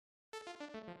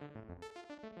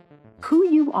Who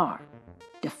you are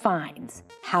defines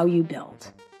how you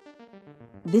build.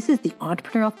 This is the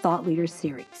Entrepreneurial Thought Leaders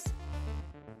Series,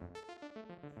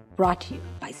 brought to you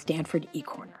by Stanford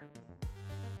eCorner.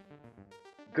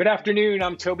 Good afternoon,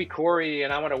 I'm Toby Corey,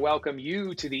 and I want to welcome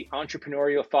you to the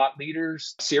Entrepreneurial Thought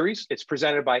Leaders Series. It's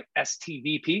presented by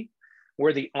STVP.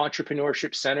 We're the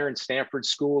Entrepreneurship Center in Stanford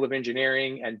School of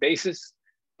Engineering and BASIS,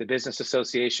 the Business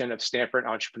Association of Stanford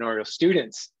Entrepreneurial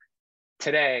Students.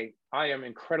 Today, I am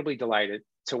incredibly delighted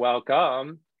to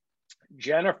welcome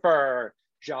Jennifer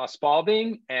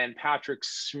Spradling and Patrick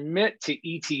Schmitt to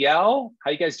ETL.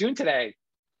 How you guys doing today?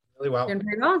 Really well. Doing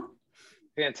pretty well.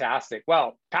 Fantastic.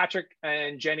 Well, Patrick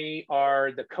and Jenny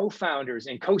are the co-founders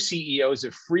and co-CEOs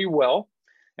of FreeWill.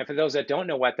 And for those that don't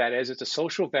know what that is, it's a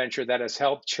social venture that has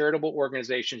helped charitable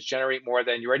organizations generate more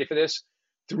than, you ready for this?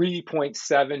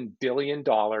 $3.7 billion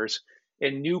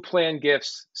in new planned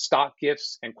gifts, stock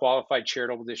gifts, and qualified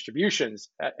charitable distributions.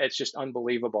 It's just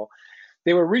unbelievable.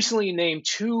 They were recently named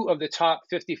two of the top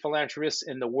 50 philanthropists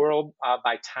in the world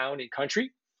by Town and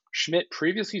Country. Schmitt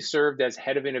previously served as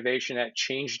head of innovation at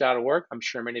change.org. I'm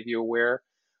sure many of you are aware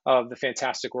of the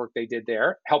fantastic work they did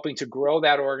there, helping to grow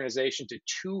that organization to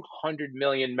 200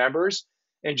 million members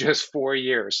in just 4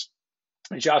 years.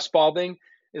 And Spradling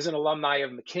is an alumni of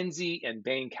McKinsey and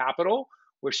Bain Capital,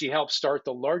 where she helped start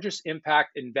the largest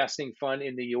impact investing fund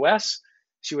in the US.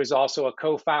 She was also a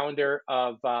co-founder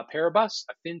of Paribus,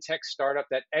 a fintech startup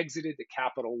that exited to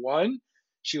Capital One.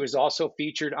 She was also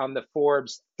featured on the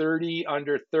Forbes 30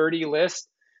 Under 30 list.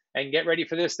 And get ready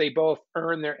for this, they both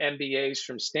earned their MBAs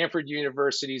from Stanford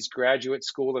University's Graduate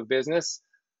School of Business.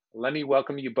 Let me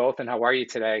welcome you both, and how are you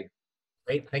today?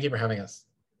 Great, thank you for having us.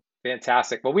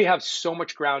 Fantastic. Well, we have so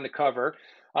much ground to cover.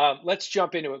 Let's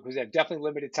jump into it because we have definitely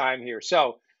limited time here.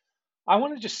 So I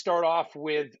want to just start off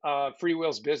with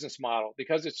FreeWill's business model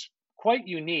because it's quite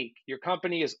unique. Your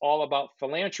company is all about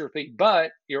philanthropy,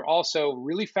 but you're also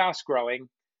really fast growing.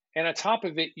 And on top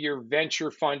of it, you're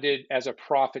venture funded as a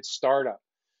profit startup.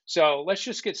 So let's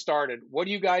just get started. What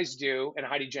do you guys do and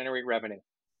how do you generate revenue?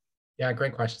 Yeah,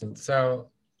 great question. So,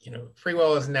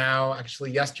 FreeWill is now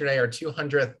actually yesterday our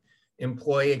 200th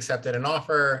employee accepted an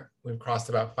offer. We've crossed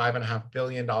about $5.5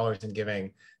 billion in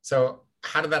giving. So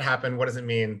how did that happen? What does it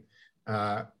mean?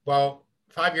 Well,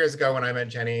 5 years ago when I met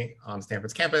Jenny on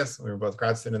Stanford's campus, we were both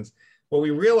grad students, what we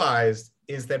realized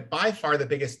is that by far the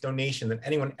biggest donation that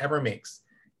anyone ever makes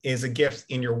is a gift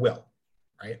in your will,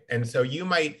 right? And so you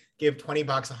might give 20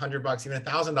 bucks, 100 bucks, even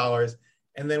 $1,000.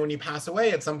 And then when you pass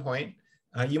away at some point,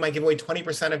 you might give away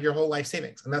 20% of your whole life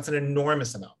savings. And that's an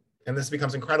enormous amount. And this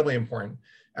becomes incredibly important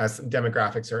as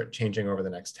demographics are changing over the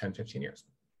next 10, 15 years.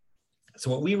 So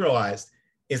what we realized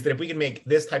is that if we could make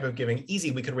this type of giving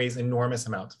easy, we could raise enormous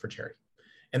amounts for charity.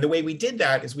 And the way we did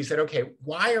that is we said, okay,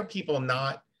 why are people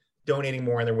not donating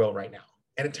more in their will right now?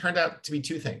 And it turned out to be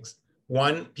two things.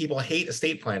 One, people hate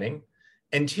estate planning.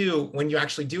 And two, when you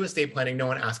actually do estate planning, no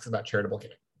one asks about charitable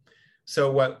giving. So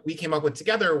what we came up with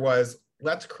together was,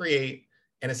 let's create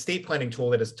an estate planning tool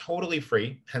that is totally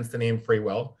free, hence the name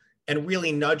FreeWill, and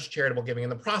really nudge charitable giving in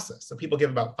the process. So people give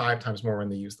about 5 times more when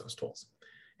they use those tools.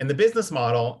 And the business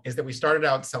model is that we started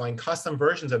out selling custom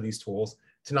versions of these tools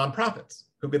to nonprofits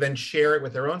who could then share it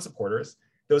with their own supporters.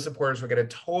 Those supporters would get a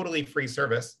totally free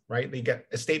service, right? They get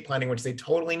estate planning, which they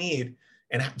totally need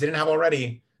and didn't have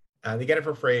already. They get it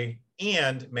for free.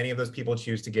 And many of those people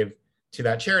choose to give to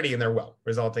that charity in their will,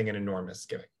 resulting in enormous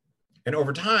giving. And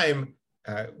over time,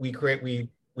 we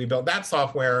built that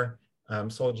software,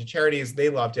 sold to charities. They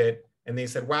loved it. And they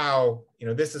said, wow,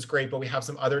 this is great, but we have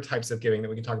some other types of giving that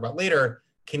we can talk about later.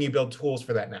 Can you build tools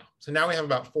for that now? So now we have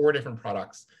about 4 different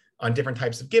products on different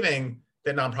types of giving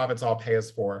that nonprofits all pay us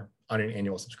for on an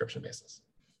annual subscription basis.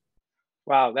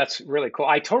 Wow, that's really cool.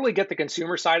 I totally get the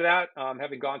consumer side of that.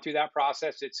 Having gone through that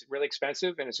process, it's really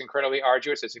expensive and it's incredibly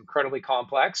arduous. It's incredibly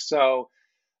complex. So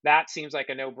that seems like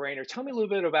a no-brainer. Tell me a little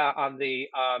bit about on the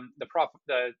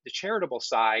charitable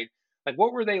side. Like,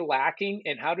 what were they lacking,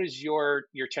 and how does your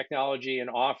technology and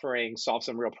offering solve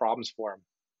some real problems for them?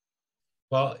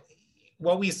 Well,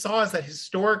 what we saw is that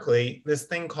historically, this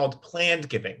thing called planned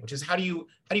giving, which is how do you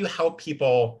help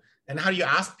people and how do you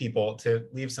ask people to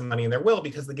leave some money in their will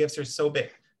because the gifts are so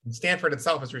big. And Stanford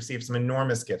itself has received some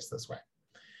enormous gifts this way.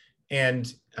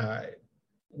 And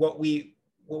what we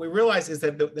realized is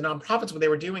that the nonprofits, what they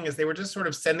were doing is they were just sort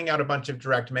of sending out a bunch of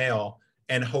direct mail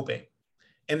and hoping.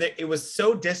 And it was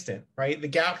so distant, right? The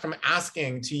gap from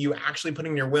asking to you actually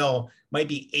putting in your will might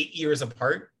be 8 years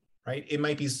apart, right? It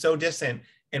might be so distant.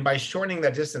 And by shortening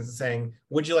that distance and saying,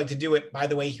 would you like to do it? By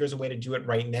the way, here's a way to do it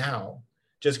right now,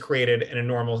 just created an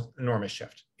enormous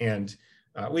shift. And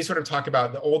we sort of talk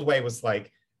about the old way was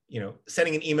like,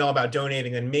 sending an email about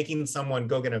donating and making someone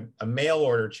go get a mail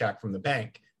order check from the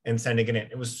bank and sending it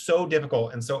in. It was so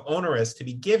difficult and so onerous to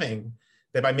be giving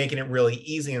that by making it really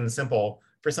easy and simple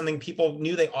for something people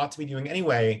knew they ought to be doing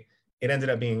anyway, it ended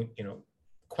up being,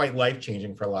 quite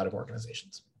life-changing for a lot of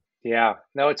organizations. Yeah,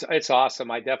 no, it's awesome.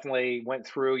 I definitely went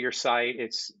through your site.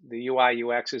 It's the UI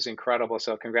UX is incredible.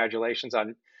 So congratulations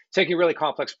on taking a really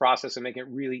complex process and making it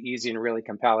really easy and really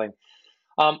compelling.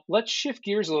 Let's shift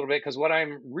gears a little bit because what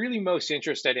I'm really most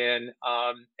interested in,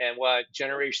 and what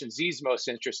Generation Z is most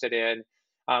interested in,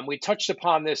 we touched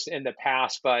upon this in the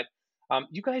past, but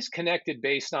you guys connected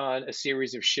based on a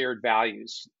series of shared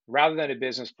values rather than a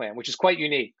business plan, which is quite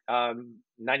unique.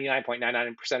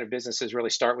 99.99% of businesses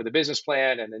really start with a business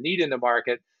plan and a need in the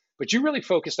market, but you really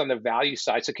focused on the value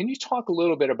side. So can you talk a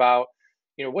little bit about,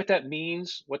 what that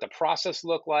means, what the process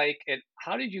looked like, and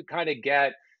how did you kind of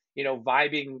get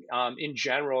vibing in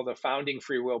general, the founding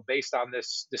FreeWill based on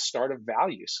this start of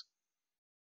values?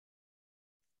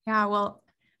 Yeah, well,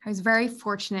 I was very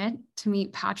fortunate to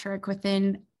meet Patrick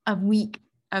within a week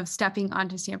of stepping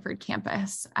onto Stanford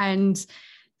campus. And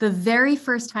the very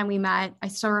first time we met, I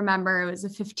still remember it was a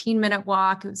 15-minute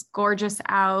walk. It was gorgeous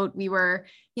out. We were,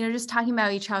 just talking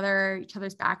about each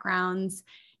other's backgrounds.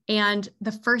 And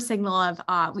the first signal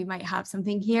of we might have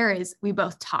something here is we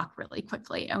both talk really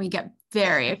quickly and we get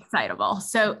very excitable.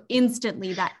 So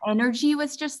instantly that energy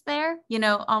was just there,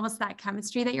 almost that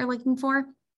chemistry that you're looking for.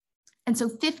 And so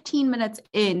 15 minutes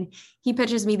in, he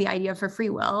pitches me the idea for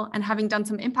FreeWill. And having done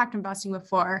some impact investing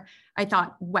before, I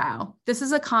thought, wow, this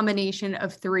is a combination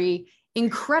of three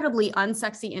incredibly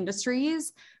unsexy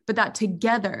industries, but that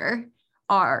together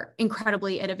are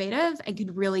incredibly innovative and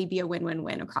could really be a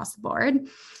win-win-win across the board.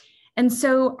 And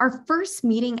so our first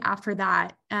meeting after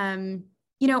that, I'm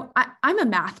a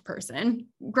math person.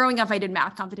 Growing up, I did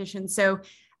math competitions. So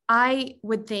I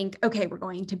would think, okay, we're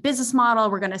going to business model,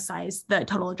 we're going to size the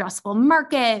total addressable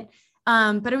market.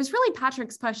 But it was really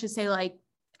Patrick's push to say,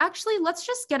 actually, let's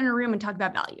just get in a room and talk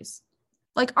about values.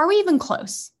 Are we even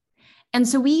close? And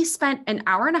so we spent an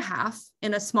hour and a half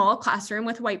in a small classroom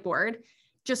with a whiteboard,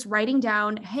 just writing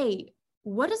down, hey,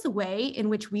 what is the way in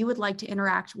which we would like to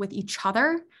interact with each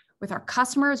other, with our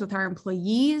customers, with our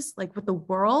employees, with the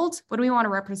world? What do we want to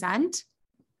represent?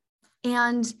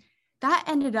 And that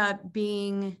ended up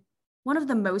being one of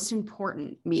the most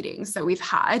important meetings that we've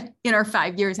had in our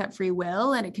 5 years at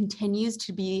FreeWill. And it continues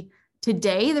to be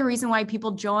today the reason why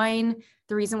people join,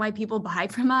 the reason why people buy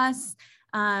from us,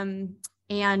 and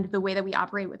the way that we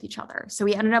operate with each other. So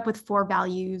we ended up with 4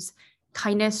 values: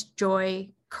 kindness, joy,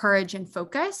 courage, and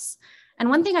focus. And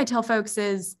one thing I tell folks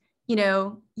is,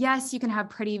 yes, you can have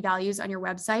pretty values on your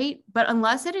website, but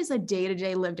unless it is a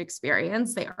day-to-day lived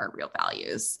experience, they aren't real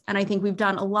values. And I think we've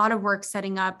done a lot of work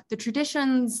setting up the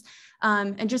traditions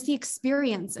and just the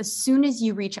experience as soon as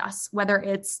you reach us, whether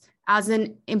it's as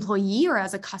an employee or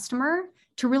as a customer,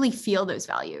 to really feel those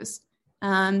values.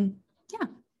 Yeah.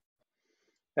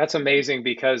 That's amazing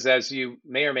because, as you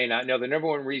may or may not know, the number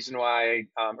one reason why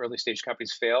early stage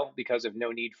companies fail because of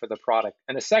no need for the product.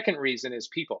 And the second reason is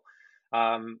people.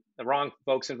 The wrong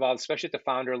folks involved, especially at the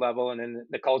founder level, and then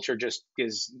the culture just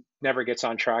never gets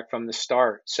on track from the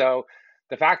start. So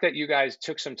the fact that you guys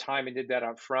took some time and did that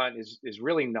up front is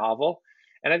really novel.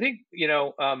 And I think,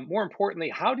 more importantly,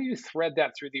 how do you thread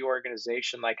that through the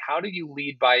organization? How do you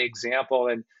lead by example?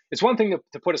 And it's one thing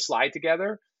to put a slide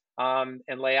together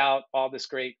and lay out all this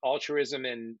great altruism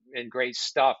and great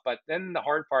stuff, but then the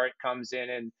hard part comes in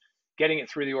and getting it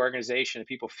through the organization and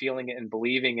people feeling it and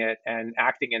believing it and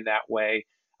acting in that way.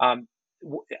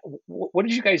 What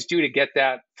did you guys do to get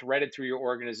that threaded through your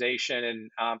organization,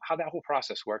 and how that whole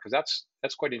process worked? Because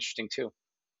that's quite interesting too.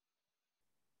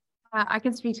 I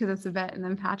can speak to this a bit and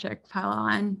then Patrick pile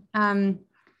on.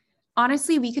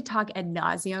 Honestly, we could talk ad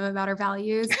nauseum about our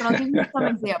values, but I'll give you some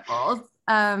examples.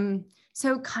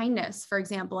 So kindness, for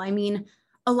example,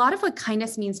 a lot of what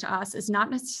kindness means to us is not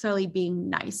necessarily being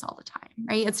nice all the time,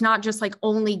 right? It's not just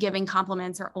only giving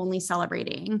compliments or only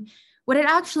celebrating. What it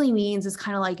actually means is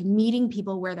kind of meeting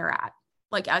people where they're at,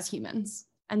 as humans.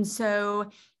 And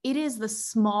so it is the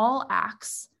small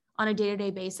acts on a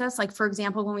day-to-day basis. For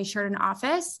example, when we shared an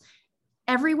office,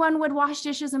 everyone would wash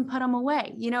dishes and put them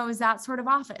away. It was that sort of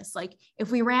office.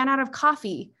 If we ran out of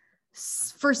coffee,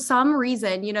 for some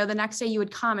reason, the next day you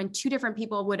would come and 2 different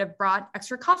people would have brought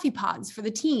extra coffee pods for the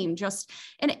team.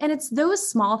 And it's those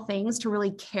small things to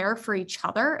really care for each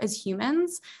other as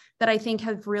humans that I think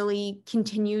have really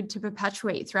continued to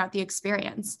perpetuate throughout the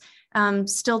experience.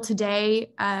 Still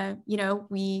today,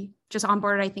 we just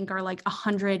onboarded, I think, our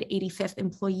 185th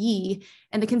employee.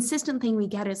 And the consistent thing we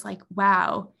get is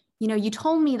wow, you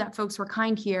told me that folks were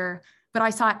kind here, but I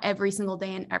saw it every single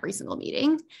day in every single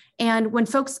meeting. And when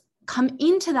folks come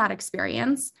into that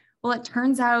experience, well, it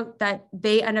turns out that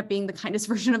they end up being the kindest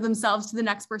version of themselves to the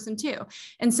next person too.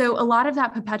 And so a lot of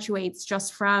that perpetuates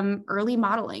just from early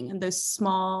modeling and those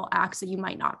small acts that you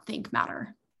might not think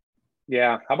matter.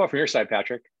 Yeah. How about from your side,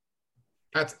 Patrick?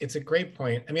 It's a great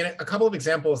point. I mean, a couple of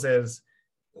examples is,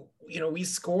 we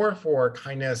score for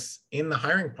kindness in the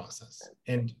hiring process.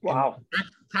 And, wow. And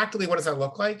practically, what does that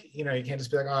look like? You can't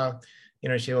just be like, oh,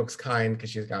 she looks kind because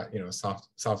she's got,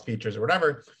 soft features or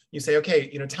whatever. You say, okay,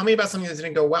 tell me about something that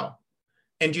didn't go well.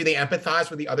 And do they empathize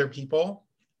with the other people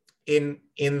in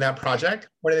that project?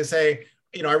 Or do they say,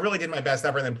 I really did my best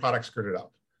ever, and then product screwed it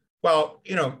up? Well,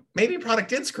 maybe product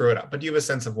did screw it up, but do you have a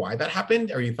sense of why that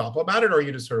happened? Are you thoughtful about it, or are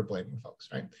you just sort of blaming folks,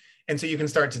 right? And so you can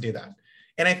start to do that.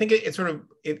 And I think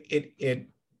it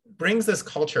brings this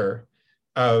culture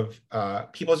of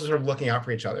people just sort of looking out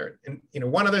for each other. And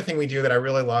one other thing we do that I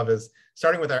really love is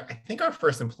starting with our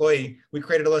first employee, we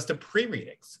created a list of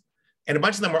pre-readings. And a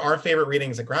bunch of them were our favorite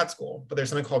readings at grad school, but there's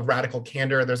something called Radical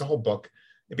Candor. There's a whole book.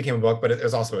 It became a book, but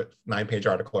there's also a 9-page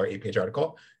article or 8-page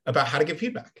article about how to give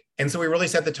feedback. And so we really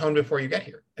set the tone before you get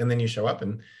here, and then you show up,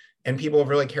 and people have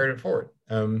really carried it forward.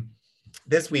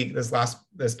 This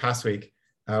past week,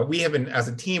 we have been, as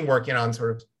a team, working on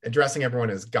sort of addressing everyone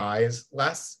as guys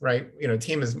less, right?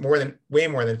 Team is way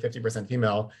more than 50%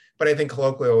 female, but I think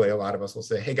colloquially, a lot of us will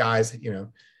say, hey guys,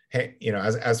 hey,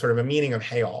 as sort of a meaning of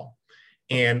hey all.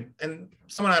 And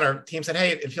someone on our team said,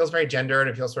 hey, it feels very gendered.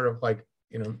 It feels sort of like,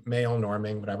 male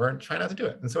norming, whatever, try not to do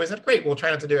it. And so we said, great, we'll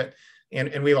try not to do it.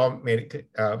 And we've all made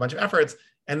a bunch of efforts.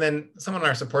 And then someone on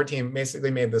our support team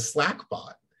basically made the Slack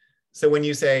bot. So when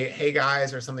you say, hey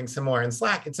guys, or something similar in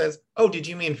Slack, it says, oh, did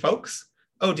you mean folks?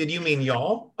 Oh, did you mean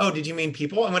y'all? Oh, did you mean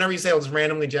people? And whenever you say, it'll just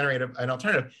randomly generate an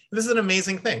alternative. This is an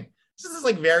amazing thing. This is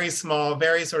like very small,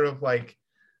 very sort of like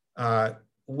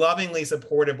lovingly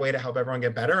supportive way to help everyone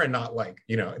get better, and not like,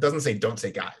 it doesn't say, don't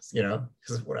say guys,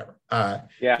 because whatever.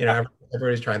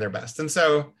 Everybody's trying their best. And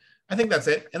so I think that's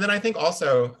it. And then I think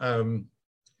also,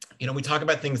 we talk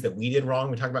about things that we did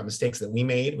wrong. We talk about mistakes that we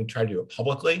made. We try to do it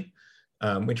publicly.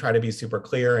 We try to be super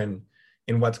clear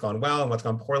in what's gone well and what's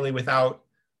gone poorly without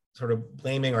sort of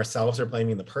blaming ourselves or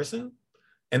blaming the person.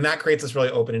 And that creates this really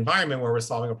open environment where we're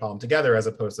solving a problem together, as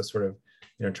opposed to sort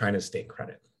of, trying to stake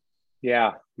credit.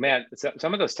 Yeah, man,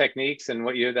 some of those techniques and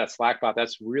what you did, that Slack bot,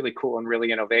 that's really cool and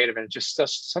really innovative. And just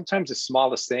sometimes the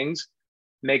smallest things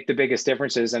make the biggest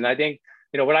differences. And I think,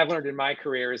 what I've learned in my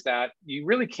career is that you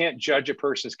really can't judge a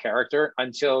person's character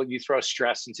until you throw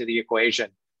stress into the equation.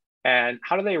 And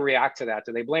how do they react to that?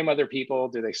 Do they blame other people?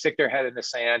 Do they stick their head in the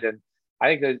sand? And I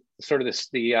think that sort of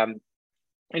the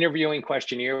interviewing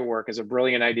questionnaire work is a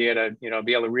brilliant idea to,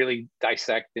 be able to really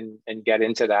dissect and get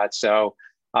into that. So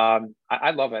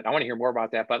I love it. I want to hear more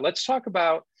about that, but let's talk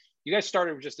about, you guys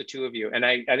started with just the two of you. And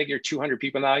I think you're 200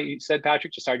 people now. You said,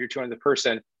 Patrick, just hired your 200th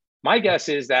person. My guess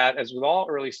is that, as with all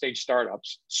early stage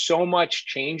startups, so much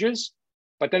changes,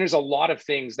 but then there's a lot of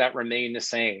things that remain the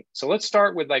same. So let's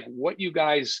start with like what you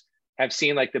guys have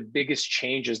seen, like the biggest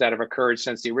changes that have occurred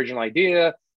since the original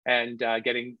idea and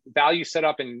getting value set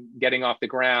up and getting off the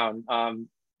ground.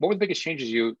 What were the biggest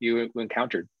changes you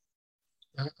encountered?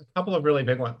 A couple of really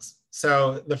big ones.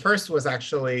 So the first was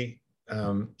actually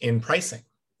in pricing.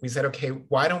 We said, okay,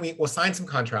 we'll sign some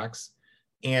contracts,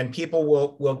 and people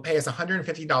will pay us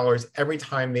 $150 every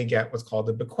time they get what's called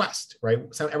a bequest, right?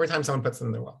 So every time someone puts them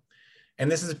in their will. And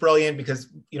this is brilliant because,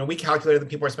 we calculated that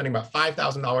people are spending about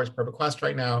 $5,000 per bequest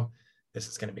right now. This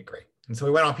is going to be great. And so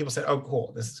we went on, people said, oh,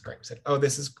 cool, this is great. We said, oh,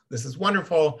 this is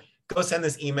wonderful. Go send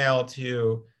this email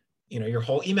to, your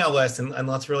whole email list and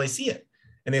let's really see it.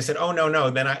 And they said, oh, no,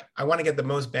 then I want to get the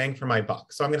most bang for my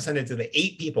buck. So I'm going to send it to the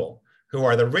 8 people who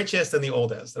are the richest and the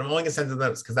oldest. And I'm only going to send to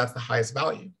those because that's the highest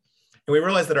value. And we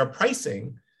realized that our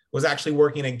pricing was actually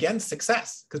working against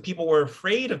success because people were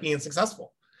afraid of being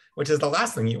successful, which is the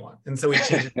last thing you want. And so we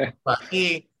changed it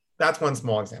to that's one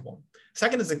small example.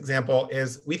 Second example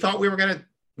is we thought we were going to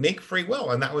make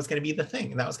FreeWill, and that was going to be the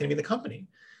thing, and that was going to be the company.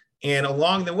 And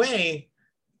along the way,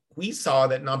 we saw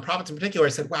that nonprofits in particular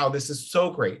said, wow, this is so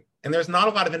great. And there's not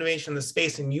a lot of innovation in the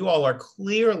space, and you all are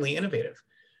clearly innovative.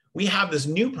 We have this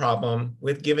new problem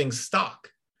with giving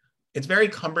stock. It's very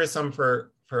cumbersome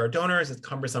for our donors. It's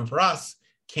cumbersome for us.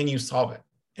 Can you solve it?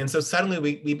 And so suddenly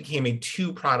we became a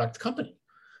 2-product company.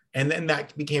 And then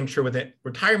that became true with it.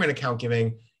 Retirement account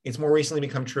giving. It's more recently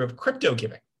become true of crypto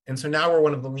giving. And so now we're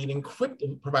one of the leading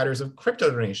providers of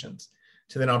crypto donations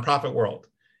to the nonprofit world.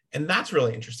 And that's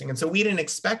really interesting. And so we didn't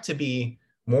expect to be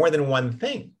more than one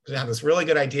thing. We have this really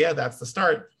good idea, that's the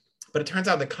start. But it turns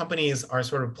out that companies are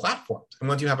sort of platforms. And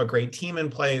once you have a great team in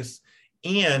place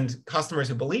and customers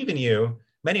who believe in you,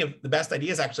 many of the best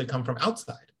ideas actually come from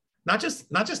outside,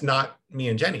 not me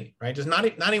and Jenny, right? Just not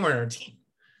anyone on our team.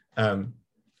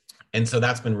 And so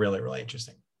that's been really, really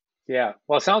interesting. Yeah.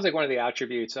 Well, it sounds like one of the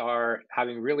attributes are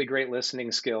having really great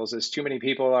listening skills, as too many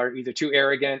people are either too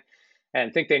arrogant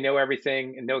and think they know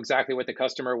everything and know exactly what the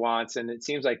customer wants. And it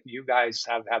seems like you guys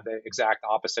have the exact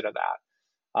opposite of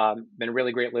that. Been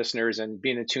really great listeners and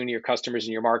being in tune to your customers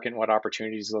and your market and what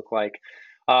opportunities look like.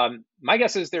 My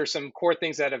guess is there's some core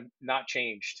things that have not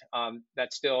changed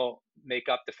that still make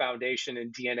up the foundation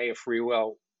and DNA of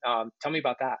FreeWill. Tell me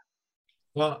about that.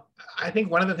 Well, I think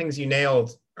one of the things you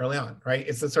nailed early on, right?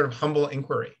 It's the sort of humble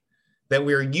inquiry that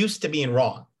we're used to being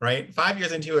wrong, right? 5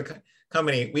 years into a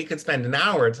company, we could spend an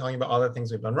hour telling about all the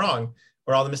things we've done wrong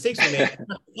or all the mistakes we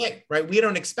made, right? We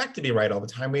don't expect to be right all the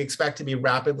time. We expect to be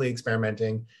rapidly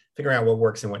experimenting, figuring out what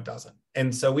works and what doesn't.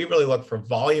 And so we really look for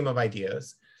volume of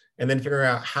ideas and then figuring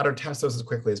out how to test those as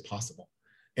quickly as possible.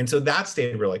 And so that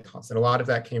stayed really constant. A lot of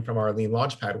that came from our Lean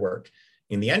Launchpad work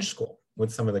in the Eng School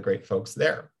with some of the great folks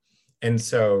there. And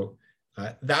so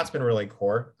that's been really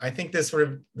core. I think this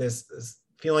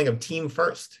feeling of team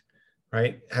first,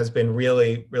 right, has been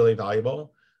really, really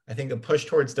valuable. I think the push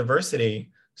towards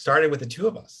diversity started with the two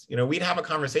of us. You know, we'd have a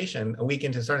conversation a week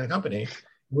into starting the company,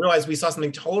 realize we saw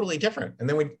something totally different, and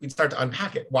then we'd start to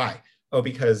unpack it. Why? Oh,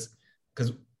 because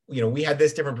we had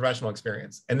this different professional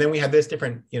experience, and then we had this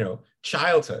different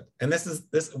childhood, and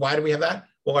this. Why do we have that?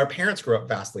 Well, our parents grew up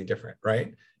vastly different,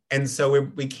 right? And so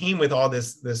we came with all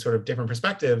this sort of different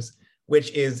perspectives,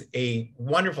 which is a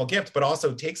wonderful gift, but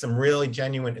also takes some really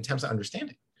genuine attempts at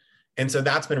understanding. And so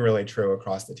that's been really true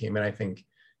across the team. And I think,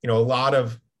 a lot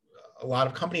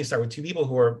of companies start with two people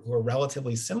who are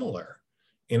relatively similar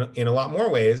in a lot more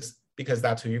ways, because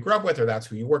that's who you grew up with, or that's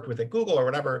who you worked with at Google or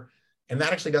whatever. And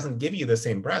that actually doesn't give you the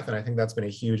same breadth. And I think that's been a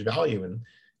huge value.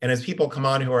 And as people come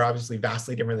on who are obviously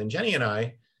vastly different than Jenny and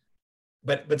I,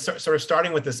 but sort of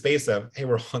starting with the space of, hey,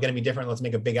 we're all going to be different, let's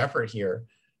make a big effort here,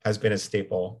 has been a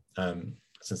staple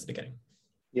since the beginning.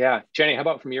 Yeah. Jenny, how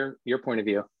about from your point of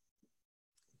view?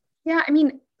 Yeah, I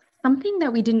mean, something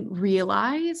that we didn't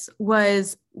realize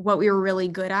was what we were really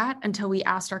good at until we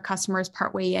asked our customers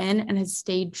partway in, and has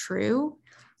stayed true,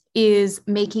 is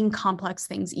making complex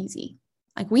things easy.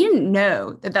 Like, we didn't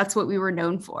know that that's what we were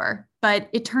known for, but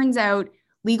it turns out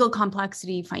legal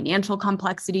complexity, financial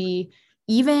complexity,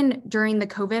 even during the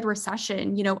COVID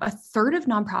recession, a third of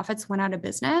nonprofits went out of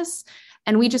business.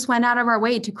 And we just went out of our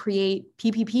way to create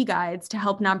PPP guides to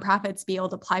help nonprofits be able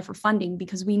to apply for funding,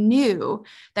 because we knew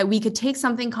that we could take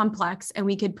something complex and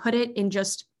we could put it in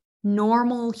just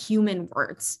normal human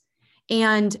words.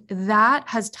 And that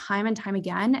has time and time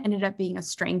again ended up being a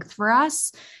strength for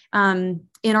us in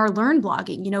our Learn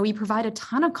blogging. We provide a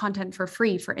ton of content for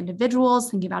free for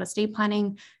individuals thinking about estate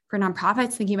planning, for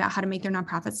nonprofits thinking about how to make their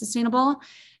nonprofits sustainable.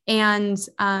 And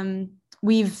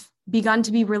we've begun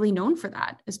to be really known for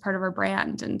that as part of our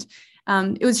brand. And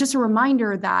it was just a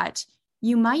reminder that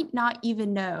you might not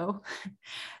even know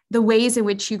the ways in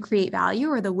which you create value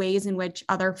or the ways in which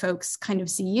other folks kind of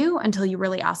see you until you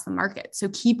really ask the market. So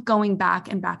keep going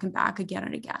back and back and back again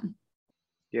and again.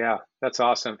 Yeah, that's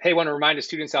awesome. Hey, I want to remind the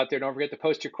students out there, don't forget to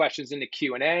post your questions in the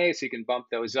Q&A so you can bump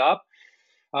those up.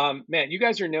 Man, you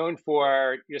guys are known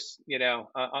for just,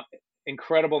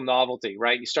 incredible novelty,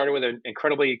 right? You started with an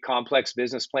incredibly complex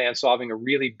business plan, solving a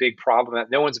really big problem that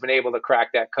no one's been able to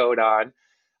crack that code on.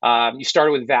 You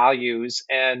started with values,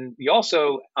 and you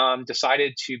also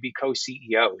decided to be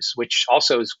co-CEOs, which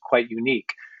also is quite unique.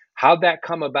 How'd that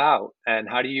come about? And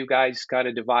how do you guys kind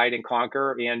of divide and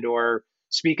conquer and or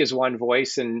speak as one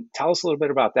voice? And tell us a little bit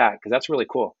about that, because that's really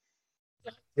cool.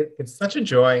 It's such a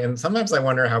joy. And sometimes I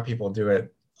wonder how people do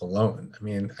it alone. I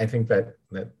mean, I think that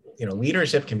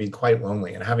leadership can be quite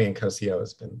lonely, and having a co-CEO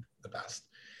has been the best.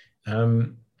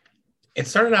 It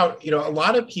started out, a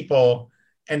lot of people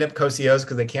end up co-CEOs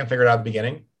because they can't figure it out at the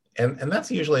beginning. And that's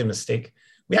usually a mistake.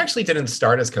 We actually didn't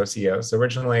start as co-CEOs. So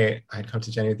originally I'd come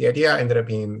to Jenny with the idea, I ended up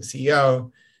being the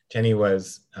CEO. Jenny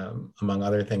was, among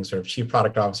other things, sort of chief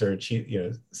product officer,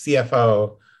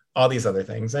 CFO, all these other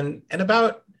things. And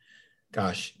about,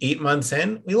 8 months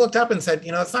in, we looked up and said,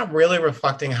 it's not really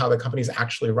reflecting how the company's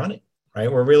actually running,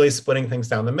 right? We're really splitting things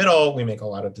down the middle. We make a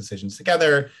lot of decisions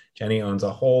together. Jenny owns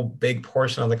a whole big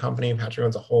portion of the company. Patrick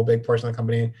owns a whole big portion of the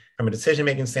company from a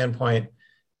decision-making standpoint.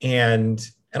 And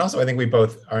also, I think we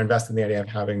both are invested in the idea of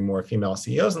having more female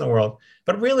CEOs in the world.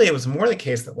 But really, it was more the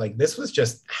case that this was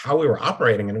just how we were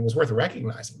operating, and it was worth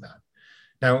recognizing that.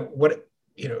 Now, what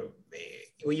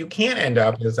you can't end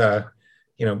up is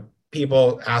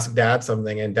people ask dad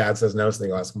something and dad says no, so they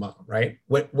go ask mom, right?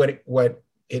 What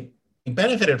it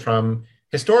benefited from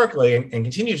historically, and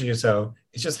continue to do so,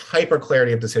 is just hyper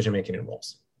clarity of decision-making and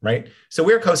roles, right? So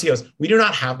we're co-CEOs. We do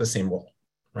not have the same role,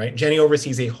 right? Jenny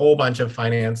oversees a whole bunch of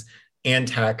finance and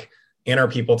tech and our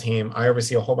people team. I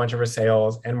oversee a whole bunch of our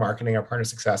sales and marketing, our partner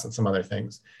success, and some other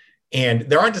things. And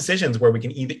there aren't decisions where we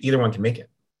can either one can make it,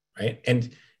 right? And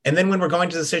then when we're going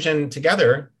to decision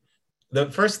together,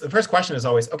 the first question is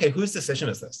always, okay, whose decision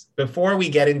is this? Before we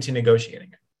get into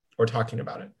negotiating it or talking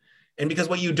about it. And because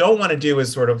what you don't want to do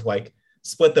is sort of like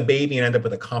split the baby and end up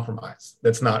with a compromise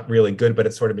that's not really good, but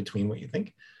it's sort of between what you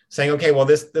think. Saying, okay, well,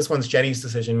 this one's Jenny's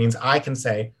decision means I can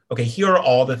say, okay, here are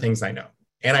all the things I know.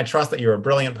 And I trust that you're a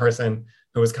brilliant person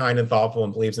who is kind and thoughtful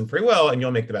and believes in free will, and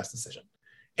you'll make the best decision.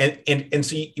 And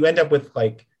so you end up with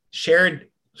like shared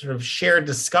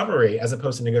discovery as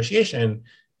opposed to negotiation,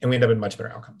 and we end up with much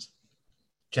better outcomes.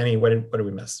 Jenny, what did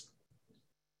we miss?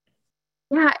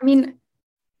 Yeah, I mean,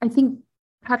 I think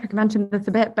Patrick mentioned this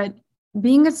a bit, but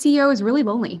being a CEO is really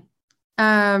lonely.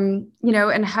 And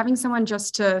having someone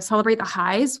just to celebrate the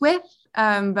highs with,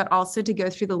 but also to go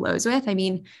through the lows with. I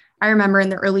mean, I remember in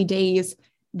the early days,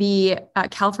 the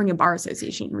California Bar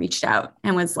Association reached out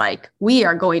and was like, we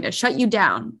are going to shut you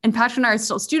down. And Patrick and I are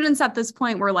still students at this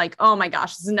point. We're like, oh my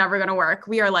gosh, this is never going to work.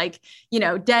 We are like,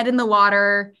 dead in the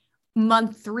water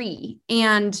month 3.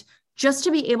 And just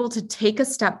to be able to take a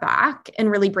step back and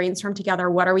really brainstorm together,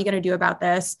 what are we going to do about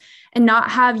this? And not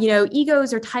have,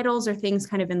 egos or titles or things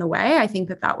kind of in the way. I think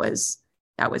that was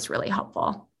really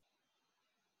helpful.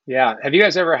 Yeah. Have you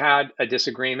guys ever had a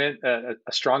disagreement, a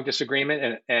strong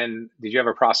disagreement? And did you have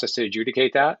a process to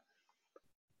adjudicate that?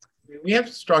 We have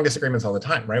strong disagreements all the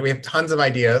time, right? We have tons of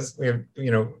ideas. We have,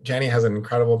 Jenny has an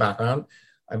incredible background.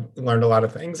 I've learned a lot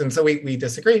of things. And so we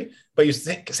disagree, but you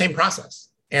same process.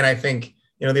 And I think,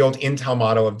 the old Intel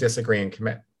model of disagree and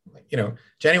commit.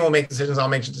 Jenny will make decisions, I'll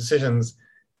make decisions.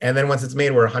 And then once it's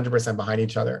made, we're 100% behind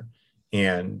each other.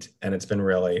 And it's been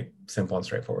really simple and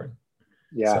straightforward.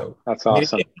 Yeah, so, that's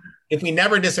awesome. If we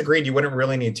never disagreed, you wouldn't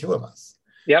really need 2 of us.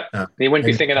 Yep. You wouldn't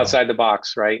be thinking outside the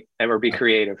box, right? Or be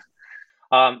creative.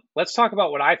 Let's talk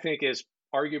about what I think is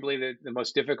arguably the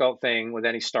most difficult thing with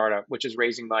any startup, which is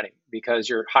raising money, because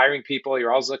you're hiring people.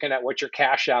 You're always looking at what your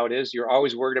cash out is. You're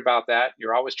always worried about that.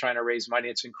 You're always trying to raise money.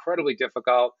 It's incredibly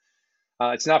difficult.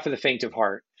 It's not for the faint of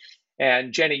heart.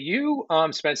 And Jenny, you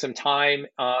spent some time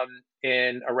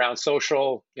around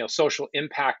social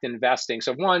impact investing.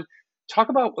 So one, talk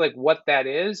about like what that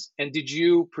is. And did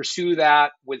you pursue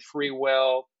that with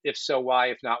FreeWill? If so, why?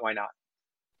 If not, why not?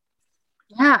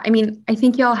 Yeah, I mean, I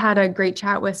think y'all had a great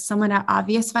chat with someone at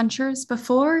Obvious Ventures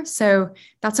before. So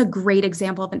that's a great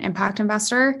example of an impact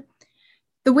investor.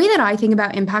 The way that I think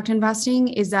about impact investing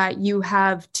is that you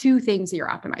have 2 things that you're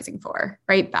optimizing for,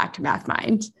 right? Back to math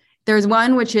mind. There's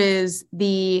one, which is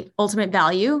the ultimate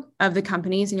value of the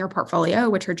companies in your portfolio,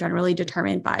 which are generally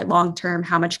determined by long-term,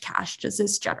 how much cash does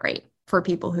this generate for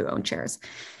people who own shares?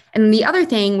 And the other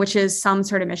thing, which is some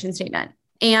sort of mission statement.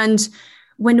 And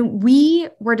when we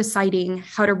were deciding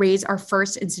how to raise our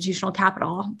first institutional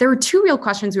capital, there were 2 real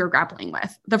questions we were grappling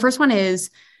with. The first one is,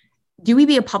 do we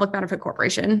be a public benefit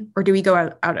corporation or do we go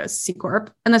out as C Corp?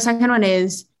 And the second one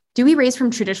is, do we raise from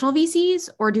traditional VCs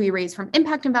or do we raise from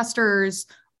impact investors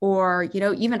or,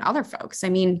 even other folks? I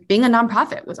mean, being a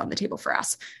nonprofit was on the table for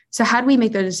us. So how do we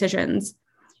make those decisions?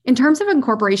 In terms of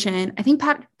incorporation, I think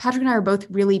Patrick and I are both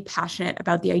really passionate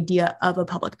about the idea of a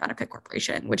public benefit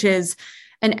corporation, which is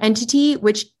an entity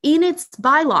which in its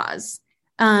bylaws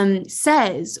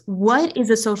says what is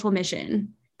a social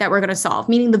mission that we're going to solve,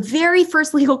 meaning the very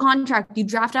first legal contract you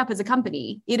draft up as a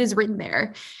company, it is written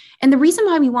there. And the reason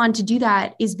why we wanted to do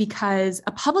that is because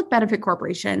a public benefit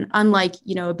corporation, unlike,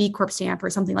 a B Corp stamp or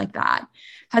something like that,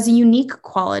 has a unique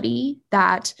quality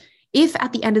that if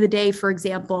at the end of the day, for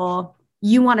example,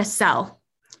 you want to sell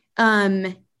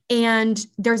and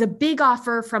there's a big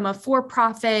offer from a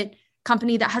for-profit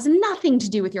company that has nothing to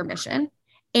do with your mission,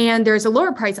 and there's a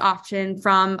lower price option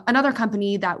from another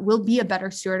company that will be a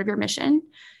better steward of your mission,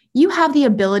 you have the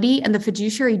ability and the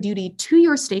fiduciary duty to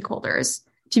your stakeholders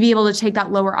to be able to take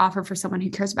that lower offer for someone who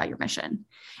cares about your mission.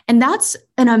 And that's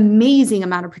an amazing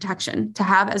amount of protection to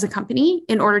have as a company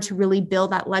in order to really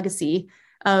build that legacy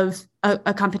of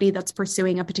a company that's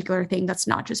pursuing a particular thing that's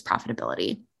not just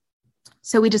profitability.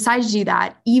 So we decided to do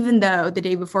that, even though the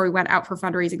day before we went out for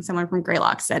fundraising, someone from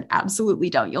Greylock said,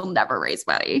 absolutely don't, you'll never raise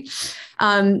money.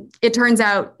 It turns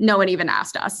out no one even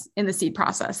asked us in the seed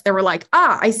process. They were like,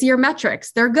 I see your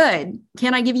metrics. They're good.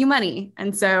 Can I give you money?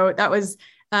 And so that was,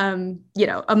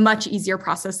 a much easier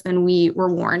process than we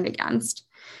were warned against.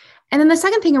 And then the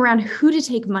second thing around who to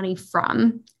take money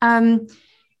from,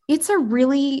 it's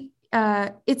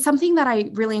something that I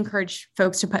really encourage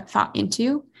folks to put thought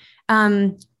into.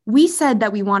 we said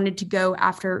that we wanted to go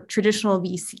after traditional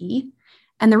VC.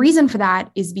 And the reason for that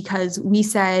is because we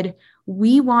said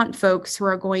we want folks who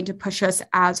are going to push us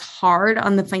as hard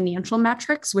on the financial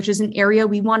metrics, which is an area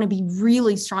we want to be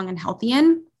really strong and healthy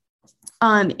in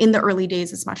the early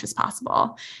days as much as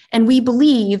possible. And we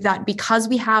believe that because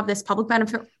we have this public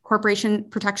benefit corporation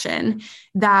protection,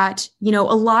 that, a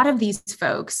lot of these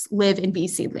folks live in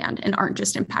VC land and aren't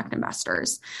just impact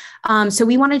investors. So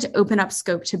we wanted to open up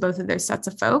scope to both of those sets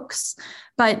of folks.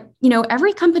 But,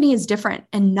 every company is different,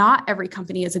 and not every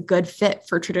company is a good fit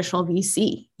for traditional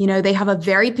VC. They have a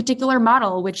very particular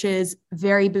model, which is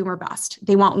very boom or bust.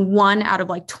 They want one out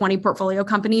of 20 portfolio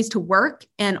companies to work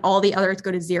and all the others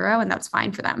go to zero, and that's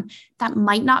fine for them. That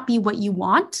might not be what you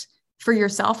want for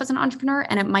yourself as an entrepreneur,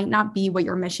 and it might not be what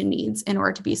your mission needs in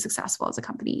order to be successful as a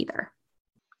company either.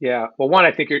 Yeah. Well, one,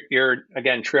 I think you're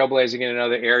again, trailblazing in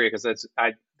another area, because that's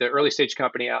the early stage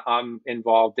company I'm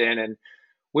involved in, and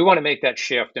we want to make that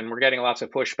shift, and we're getting lots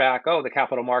of pushback. Oh, the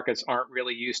capital markets aren't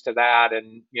really used to that.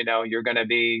 And, you're going to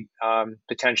be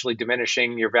potentially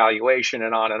diminishing your valuation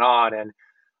and on and on. And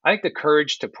I think the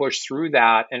courage to push through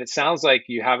that, and it sounds like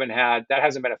that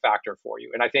hasn't been a factor for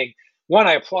you. And I think, one,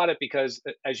 I applaud it because,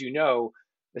 as you know,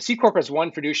 the C Corp has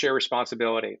one fiduciary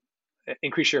responsibility: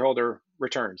 increase shareholder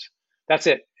returns. That's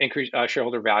it. Increase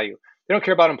shareholder value. They don't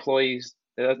care about employees.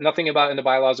 Nothing about in the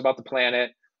bylaws about the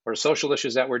planet or social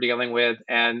issues that we're dealing with,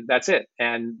 and that's it.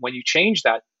 And when you change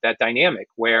that dynamic,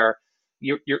 where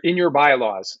you're in your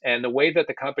bylaws and the way that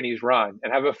the company's run,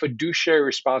 and have a fiduciary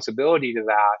responsibility to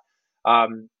that,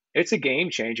 it's a game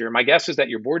changer. My guess is that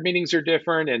your board meetings are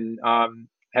different. And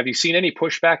have you seen any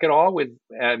pushback at all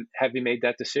have you made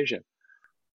that decision?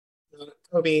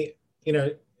 Toby,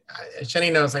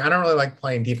 Jenny knows, I don't really like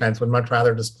playing defense, would much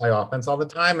rather just play offense all the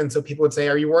time. And so people would say,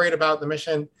 are you worried about the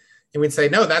mission? And we'd say,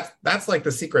 no, that's like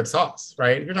the secret sauce,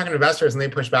 right? If you're talking to investors and they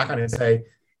push back on it and say,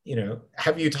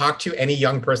 have you talked to any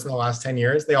young person in the last 10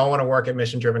 years? They all want to work at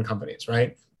mission-driven companies,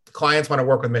 right? Clients want to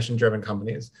work with mission-driven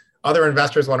companies. Other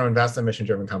investors want to invest in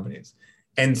mission-driven companies.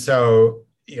 And so,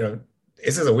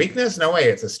 is this a weakness? No way,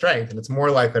 it's a strength. And it's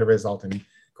more likely to result in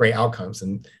great outcomes.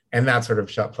 And that sort of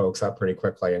shut folks up pretty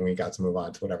quickly. And we got to move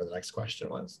on to whatever the next question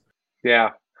was.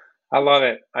 Yeah, I love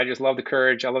it. I just love the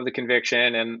courage. I love the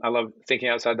conviction. And I love thinking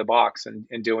outside the box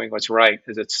and doing what's right,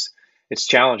 because it's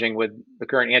challenging with the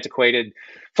current antiquated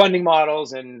funding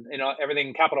models and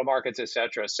everything, capital markets, et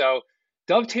cetera. So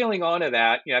dovetailing onto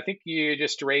that, I think you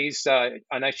just raised a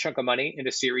nice chunk of money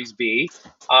into Series B.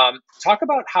 Talk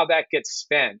about how that gets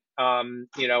spent.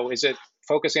 Is it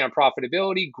focusing on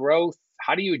profitability, growth?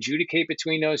 How do you adjudicate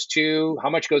between those two? How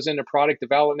much goes into product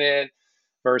development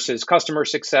versus customer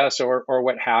success or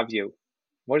what have you?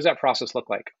 What does that process look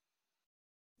like?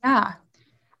 Yeah.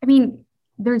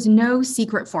 There's no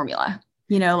secret formula,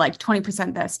 like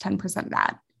 20% this, 10%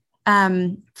 that.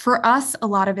 For us, a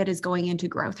lot of it is going into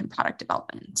growth and product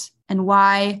development. And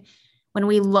why, when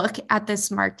we look at this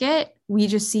market, we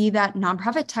just see that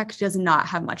nonprofit tech does not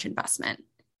have much investment,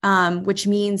 which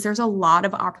means there's a lot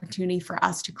of opportunity for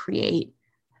us to create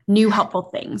new helpful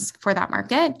things for that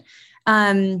market.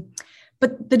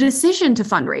 But the decision to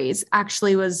fundraise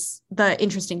actually was the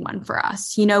interesting one for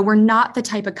us. We're not the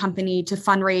type of company to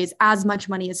fundraise as much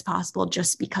money as possible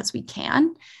just because we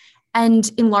can.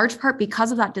 And in large part,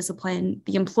 because of that discipline,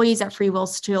 the employees at FreeWill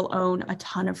still own a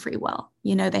ton of FreeWill.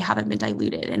 They haven't been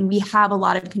diluted, and we have a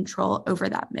lot of control over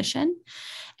that mission.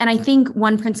 And I think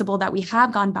one principle that we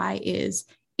have gone by is,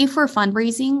 if we're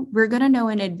fundraising, we're going to know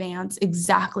in advance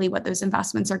exactly what those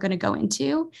investments are going to go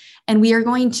into. And we are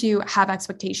going to have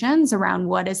expectations around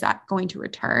what is that going to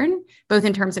return, both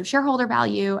in terms of shareholder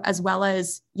value, as well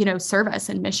as, service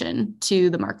and mission to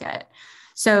the market.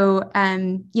 So,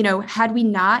 had we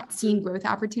not seen growth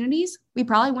opportunities, we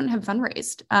probably wouldn't have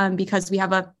fundraised because we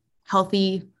have a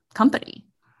healthy company.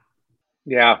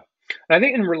 Yeah. And I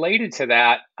think, and related to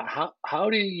that,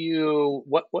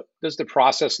 what does the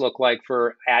process look like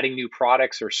for adding new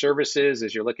products or services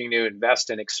as you're looking to invest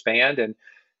and expand? And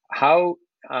how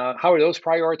are those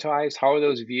prioritized? How are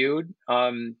those viewed?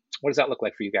 What does that look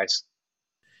like for you guys?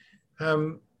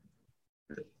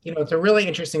 It's a really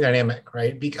interesting dynamic,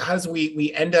 right? Because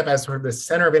we end up as sort of the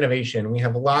center of innovation. We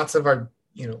have lots of our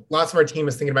team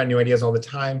is thinking about new ideas all the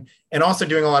time, and also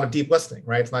doing a lot of deep listening,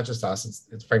 right? It's not just us.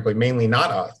 It's frankly mainly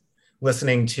not us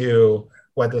listening to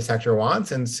what the sector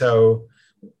wants. And so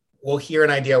we'll hear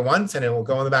an idea once and it will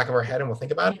go in the back of our head and we'll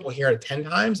think about it. We'll hear it 10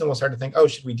 times and we'll start to think, oh,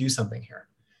 should we do something here?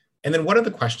 And then what are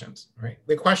the questions, right?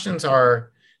 The questions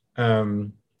are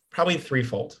probably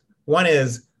threefold. One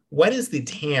is, what is the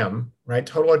TAM, right?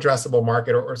 Total addressable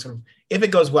market, or sort of, if it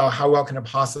goes well, how well can it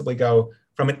possibly go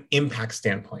from an impact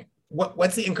standpoint?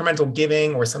 what's the incremental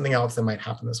giving or something else that might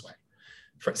happen this way?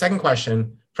 Second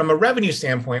question, from a revenue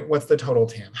standpoint, what's the total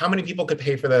TAM? How many people could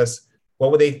pay for this?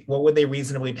 What would they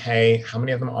reasonably pay? How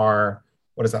many of them are?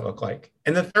 What does that look like?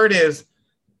 And the third is,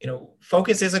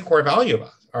 focus is a core value of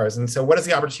ours. And so what is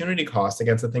the opportunity cost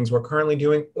against the things we're currently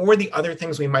doing or the other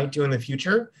things we might do in the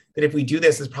future that if we do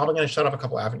this is probably going to shut off a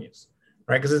couple avenues,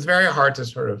 right? Because it's very hard to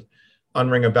sort of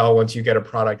unring a bell once you get a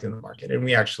product in the market. And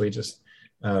we actually just,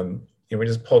 we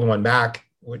just pulled one back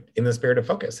in the spirit of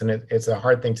focus. And it's a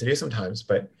hard thing to do sometimes,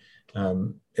 but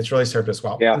it's really served us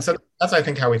well. Yeah. And so that's, I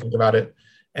think, how we think about it.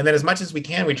 And then as much as we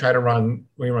can, we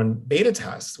run beta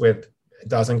tests with a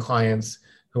dozen clients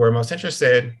who are most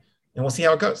interested, and we'll see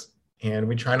how it goes. And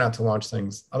we try not to launch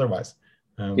things otherwise.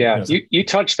 You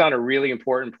touched on a really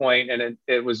important point, and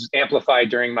it was amplified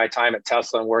during my time at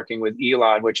Tesla and working with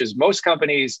Elon, which is most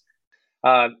companies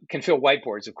can fill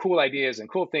whiteboards of cool ideas and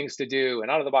cool things to do and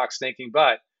out of the box thinking.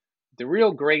 But the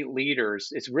real great leaders,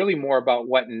 it's really more about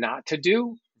what not to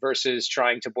do versus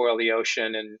trying to boil the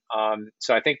ocean. And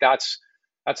so I think that's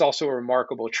also a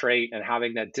remarkable trait, and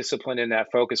having that discipline and that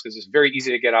focus, because it's very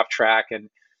easy to get off track and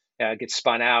get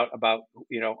spun out about,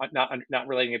 not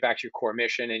relating it back to your core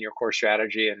mission and your core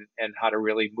strategy and how to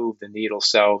really move the needle.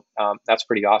 So that's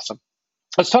pretty awesome.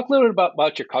 Let's talk a little bit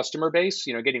about your customer base,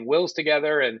 getting wills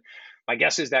together. And my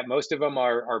guess is that most of them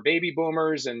are baby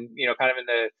boomers and, kind of in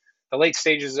the late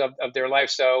stages of their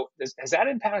life. So has that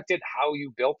impacted how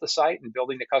you built the site and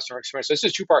building the customer experience? So this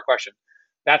is a two-part question.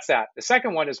 That's that. The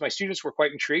second one is my students were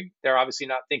quite intrigued. They're obviously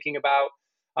not thinking about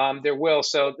their will.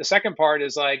 So the second part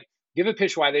is like, give a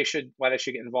pitch why they should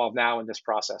get involved now in this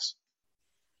process.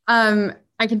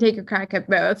 I can take a crack at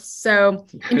both. So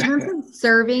in terms of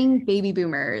serving baby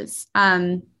boomers,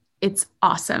 it's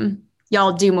awesome.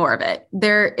 Y'all do more of it.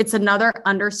 It's another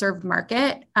underserved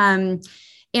market.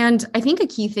 And I think a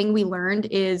key thing we learned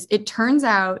is it turns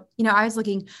out, I was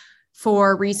looking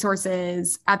for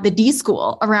resources at the D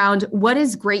school around what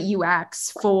is great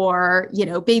UX for,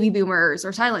 baby boomers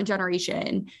or silent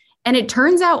generation. And it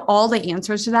turns out all the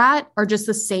answers to that are just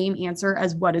the same answer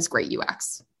as what is great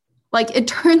UX. Like, it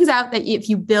turns out that if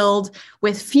you build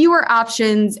with fewer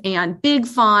options and big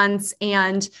fonts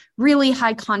and really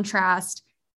high contrast,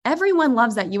 everyone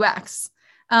loves that UX.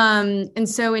 And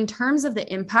so in terms of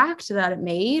the impact that it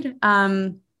made,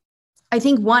 I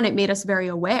think one, it made us very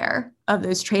aware of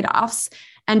those trade-offs,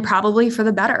 and probably for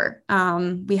the better.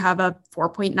 We have a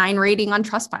 4.9 rating on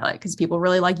Trustpilot because people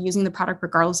really like using the product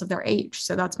regardless of their age.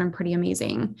 So that's been pretty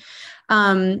amazing.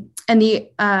 And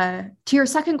to your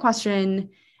second question,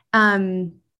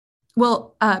 Patrick,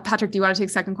 do you want to take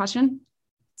the second question?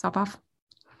 Stop off.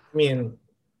 I mean,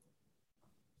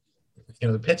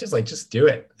 the pitch is like, just do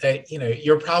it.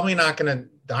 You're probably not going to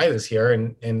die this year,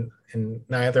 and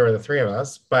neither are the three of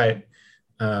us, but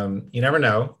you never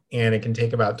know. And it can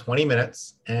take about 20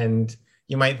 minutes. And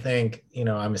you might think,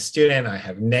 I'm a student, I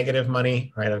have negative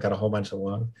money, right? I've got a whole bunch of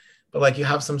loan, but like, you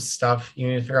have some stuff, you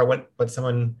need to figure out what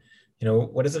someone,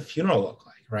 what does a funeral look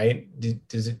like, right?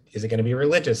 Is it going to be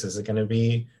religious? Is it going to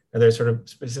be, are there sort of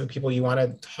specific people you want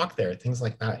to talk there? Things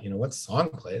like that, what song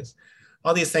plays?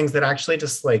 All these things that actually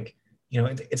just like,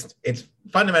 it's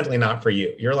fundamentally not for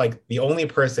you. You're like the only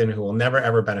person who will never,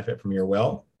 ever benefit from your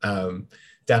will.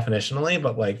 Definitionally,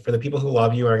 but like for the people who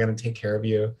love you, are going to take care of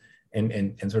you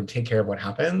and sort of take care of what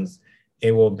happens,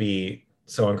 it will be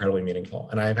so incredibly meaningful.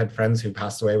 And I've had friends who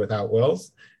passed away without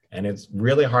wills, and it's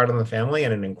really hard on the family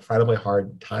and an incredibly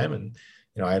hard time. And,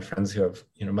 I have friends who have,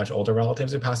 much older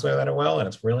relatives who passed away without a will, and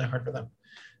it's really hard for them.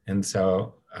 And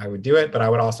so I would do it, but I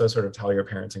would also sort of tell your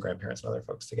parents and grandparents and other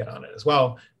folks to get on it as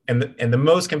well. And the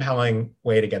most compelling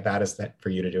way to get that is for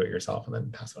you to do it yourself and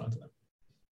then pass it on to them.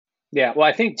 Yeah, well,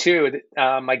 I think too,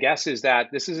 my guess is that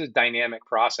this is a dynamic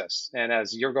process. And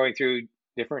as you're going through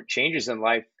different changes in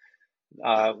life,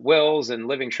 wills and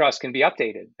living trust can be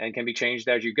updated and can be changed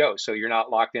as you go. So you're not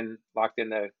locked in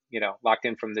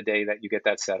from the day that you get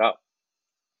that set up.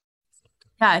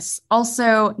 Yes.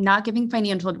 Also, not giving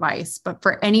financial advice, but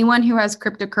for anyone who has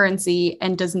cryptocurrency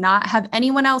and does not have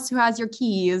anyone else who has your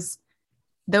keys,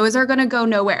 those are going to go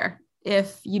nowhere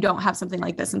if you don't have something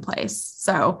like this in place.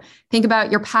 So think about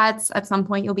your pets. At some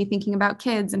point, you'll be thinking about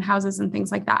kids and houses and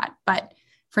things like that. But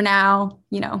for now,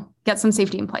 get some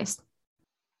safety in place.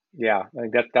 Yeah, I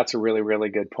think that's a really, really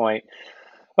good point.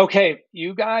 Okay,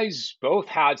 you guys both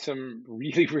had some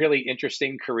really, really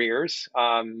interesting careers,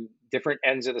 different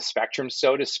ends of the spectrum,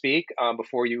 so to speak,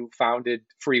 before you founded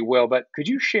FreeWill. But could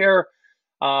you share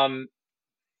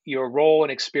your role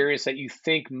and experience that you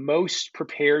think most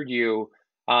prepared you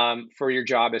for your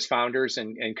job as founders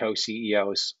and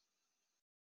co-CEOs?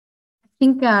 I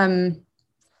think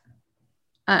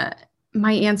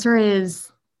My answer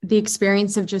is the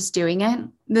experience of just doing it.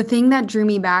 The thing that drew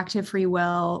me back to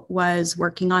FreeWill was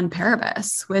working on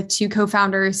Paribus with two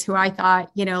co-founders who I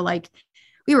thought,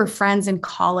 we were friends in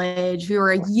college. We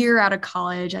were a year out of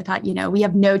college. I thought, we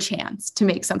have no chance to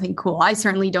make something cool. I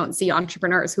certainly don't see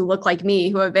entrepreneurs who look like me,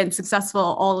 who have been successful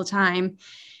all the time.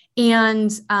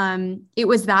 And it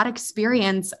was that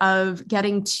experience of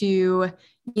getting to,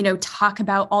 talk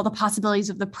about all the possibilities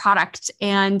of the product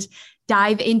and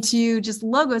dive into just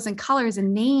logos and colors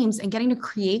and names and getting to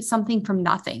create something from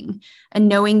nothing. And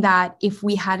knowing that if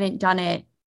we hadn't done it,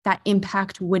 that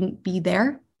impact wouldn't be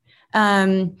there.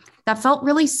 That felt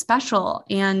really special.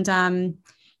 And,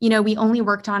 we only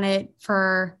worked on it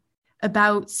for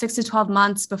about 6 to 12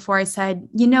 months before I said,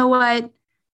 you know what?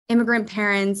 Immigrant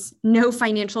parents, no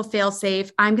financial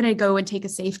fail-safe. I'm going to go and take a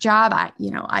safe job.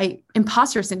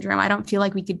 Imposter syndrome. I don't feel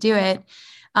like we could do it.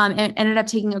 And ended up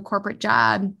taking a corporate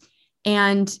job.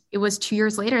 And it was 2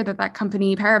 years later that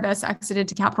company, Paribus, exited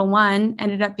to Capital One,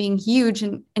 ended up being huge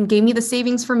and gave me the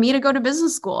savings for me to go to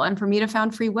business school and for me to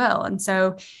found FreeWill. And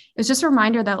so it was just a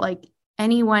reminder that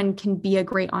anyone can be a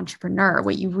great entrepreneur.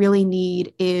 What you really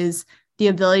need is the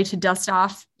ability to dust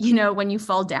off, when you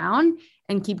fall down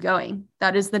and keep going.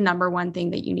 That is the number one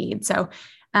thing that you need. So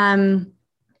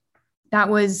that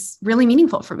was really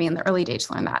meaningful for me in the early days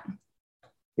to learn that.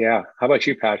 Yeah. How about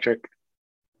you, Patrick?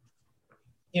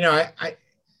 I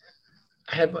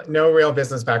had no real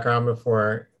business background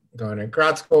before going to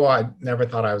grad school. I never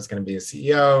thought I was going to be a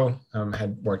CEO.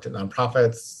 Had worked at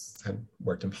nonprofits, had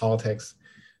worked in politics.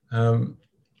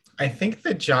 I think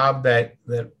the job that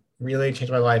really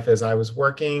changed my life is I was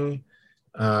working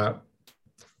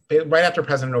right after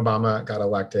President Obama got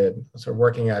elected, sort of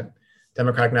working at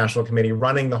Democratic National Committee,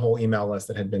 running the whole email list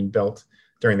that had been built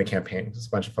during the campaign. Just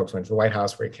a bunch of folks went to the White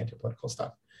House where you can't do political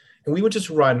stuff. And we would just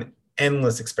run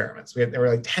endless experiments. There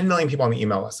were 10 million people on the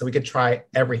email list, so we could try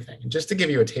everything. And just to give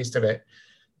you a taste of it,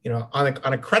 on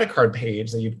a credit card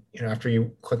page that after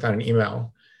you clicked on an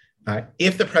email,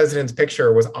 if the president's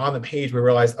picture was on the page, we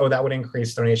realized, that would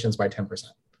increase donations by 10%.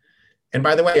 And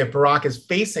by the way, if Barack is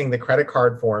facing the credit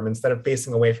card form instead of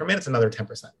facing away from it, it's another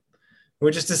 10%.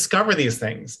 We just discover these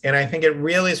things. And I think it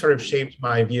really sort of shaped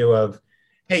my view of,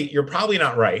 hey, you're probably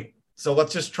not right. So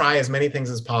let's just try as many things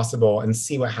as possible and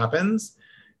see what happens.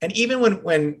 And even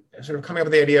when sort of coming up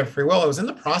with the idea of FreeWill, I was in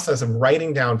the process of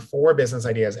writing down 4 business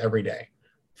ideas every day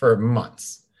for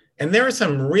months. And there are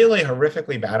some really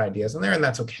horrifically bad ideas in there, and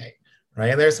that's okay,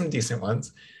 right? And there's some decent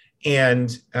ones.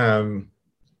 And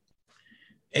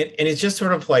it's just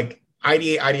sort of like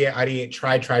ideate,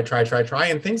 try,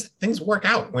 and things work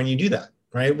out when you do that,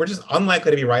 right? We're just unlikely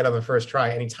to be right on the first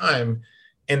try anytime.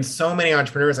 And so many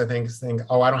entrepreneurs, I think,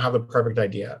 I don't have the perfect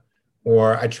idea,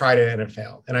 or I tried it and it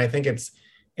failed. And I think it's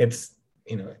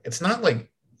not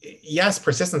like, yes,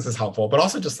 persistence is helpful, but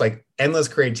also just endless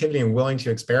creativity and willing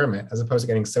to experiment as opposed to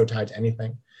getting so tied to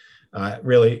anything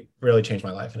really, really changed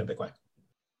my life in a big way.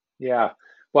 Yeah.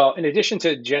 Well, in addition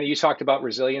to Jenny, you talked about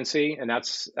resiliency, and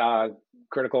that's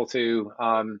critical to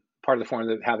part of the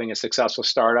formula of having a successful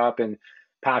startup. And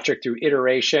Patrick, through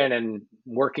iteration and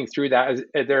working through that,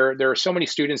 there are so many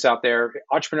students out there.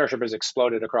 Entrepreneurship has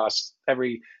exploded across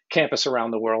every campus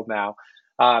around the world now.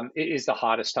 It is the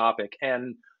hottest topic.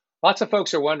 And lots of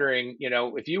folks are wondering,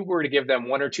 if you were to give them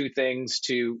 1 or 2 things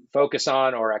to focus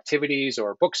on, or activities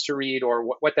or books to read, or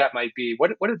what that might be,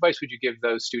 what advice would you give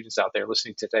those students out there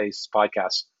listening to today's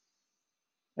podcast?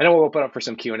 And then we'll open up for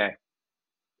some Q&A.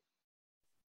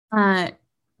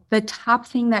 The top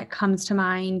thing that comes to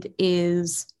mind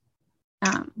is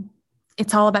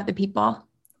it's all about the people.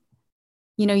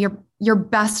 Your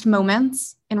best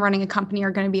moments in running a company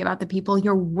are going to be about the people.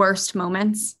 Your worst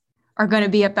moments are going to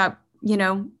be about,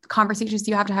 conversations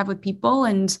you have to have with people,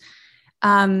 and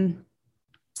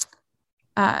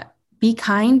be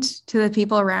kind to the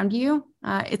people around you.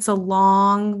 It's a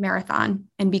long marathon,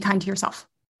 and be kind to yourself.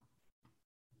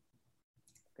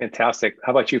 Fantastic.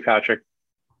 How about you, Patrick?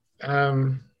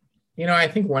 I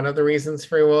think one of the reasons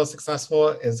FreeWill is successful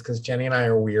is because Jenny and I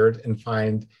are weird and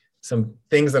find some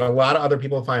things that a lot of other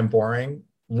people find boring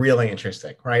really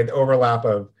interesting, right? The overlap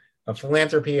of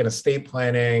philanthropy and estate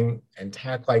planning and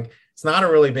tech, it's not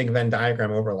a really big Venn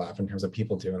diagram overlap in terms of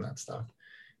people doing that stuff.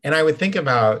 And I would think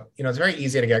about, it's very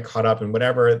easy to get caught up in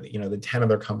whatever, the 10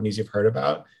 other companies you've heard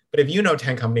about. But if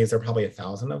 10 companies, there are probably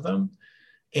 1,000 of them.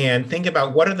 And think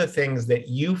about what are the things that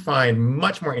you find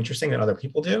much more interesting than other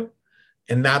people do.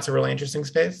 And that's a really interesting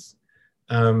space.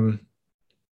 And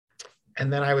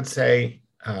then I would say,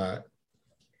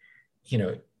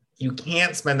 you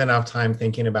can't spend enough time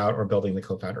thinking about or building the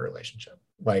co-founder relationship.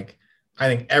 I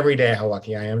think every day how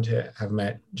lucky I am to have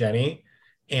met Jenny.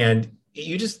 And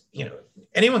you just,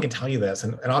 anyone can tell you this,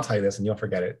 and I'll tell you this and you'll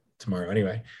forget it tomorrow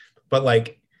anyway. But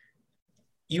like,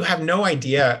 you have no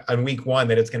idea on week one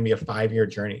that it's going to be a 5-year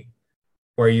journey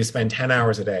where you spend 10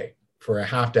 hours a day for a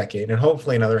half decade and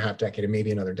hopefully another half decade and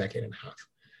maybe another decade and a half,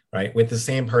 right? With the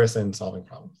same person solving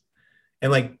problems.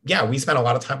 And like, yeah, we spent a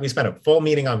lot of time, we spent a full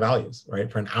meeting on values,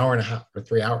 right? For an hour and a half or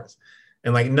 3 hours.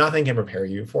 And like, nothing can prepare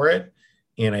you for it.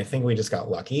 And I think we just got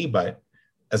lucky, but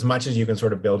as much as you can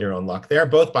sort of build your own luck there,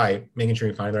 both by making sure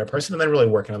you find the right person and then really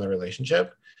working on the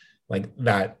relationship, like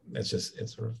that, it's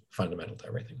sort of fundamental to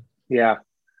everything. Yeah.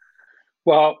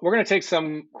 Well, we're going to take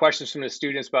some questions from the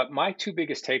students, but my 2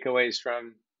 biggest takeaways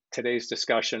from today's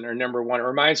discussion are, number one,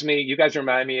 you guys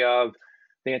remind me of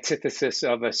the antithesis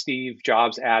of a Steve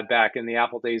Jobs ad back in the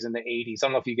Apple days in the 80s. I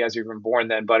don't know if you guys were even born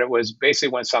then, but it was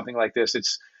basically when something like this,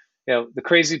 it's, the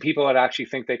crazy people that actually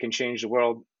think they can change the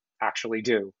world actually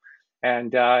do.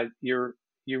 And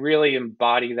you really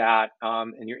embody that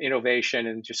in your innovation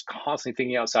and just constantly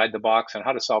thinking outside the box on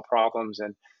how to solve problems.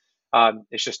 And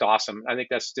it's just awesome. I think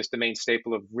that's just the main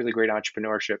staple of really great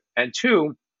entrepreneurship. And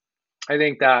 2, I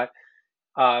think that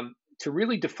to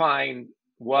really define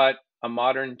what a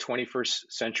modern 21st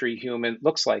century human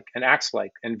looks like and acts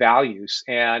like and values.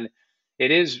 And it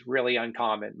is really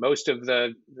uncommon. Most of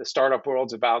the startup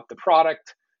world's about the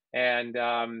product and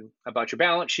about your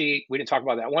balance sheet. We didn't talk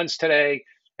about that once today.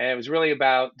 And it was really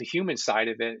about the human side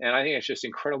of it. And I think it's just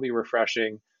incredibly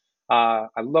refreshing.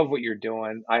 I love what you're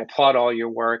doing. I applaud all your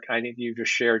work. I think you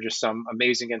just shared just some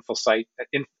amazing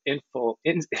helpful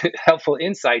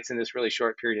insights in this really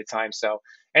short period of time. So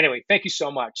anyway, thank you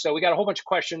so much. So we got a whole bunch of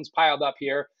questions piled up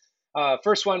here.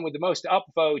 First one with the most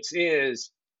upvotes is,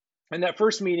 in that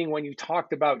first meeting when you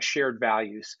talked about shared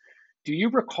values, do you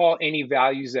recall any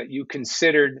values that you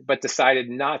considered but decided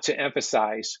not to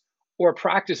emphasize, or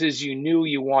practices you knew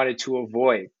you wanted to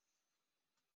avoid?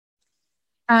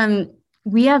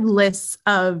 We had lists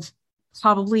of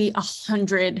probably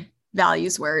 100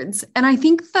 values words. And I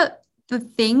think that the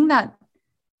thing that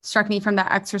struck me from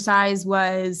that exercise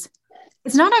was,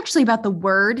 it's not actually about the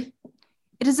word.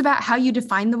 It is about how you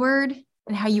define the word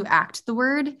and how you act the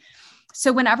word.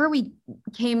 So whenever we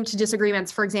came to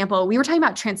disagreements, for example, we were talking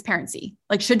about transparency,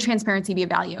 like, should transparency be a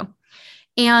value?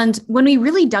 And when we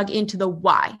really dug into the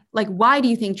why, like, why do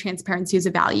you think transparency is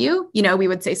a value? We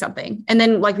would say something. And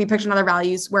then like we picked another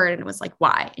values word and it was like,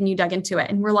 why? And you dug into it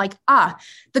and we're like,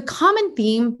 the common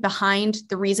theme behind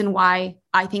the reason why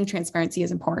I think transparency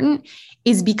is important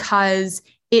is because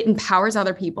it empowers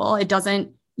other people. It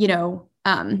doesn't, you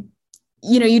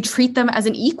treat them as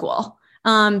an equal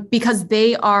because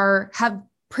they have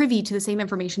privy to the same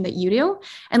information that you do.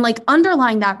 And like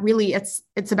underlying that, really, it's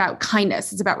about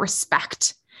kindness. It's about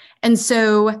respect. And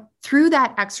so through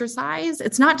that exercise,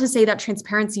 it's not to say that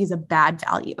transparency is a bad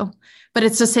value, but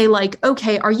it's to say like,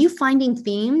 okay, are you finding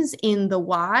themes in the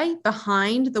why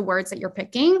behind the words that you're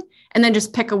picking? And then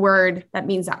just pick a word that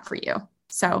means that for you.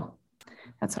 So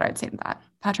that's what I'd say to that.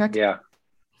 Patrick? Yeah.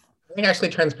 I think actually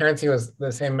transparency was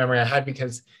the same memory I had,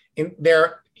 because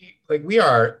we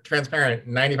are transparent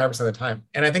 95% of the time.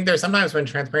 And I think there's sometimes when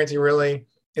transparency really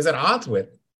is at odds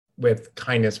with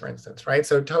kindness, for instance, right?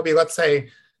 So Toby, let's say,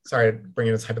 sorry,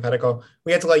 bringing this hypothetical,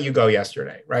 we had to let you go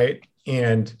yesterday, right?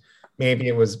 And maybe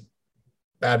it was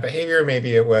bad behavior,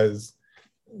 maybe it was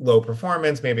low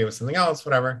performance, maybe it was something else,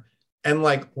 whatever. And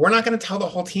like, we're not going to tell the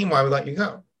whole team why we let you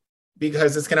go,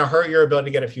 because it's going to hurt your ability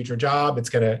to get a future job. It's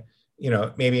going to,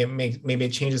 maybe it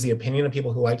changes the opinion of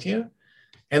people who liked you.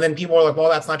 And then people are like, well,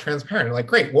 that's not transparent. We're like,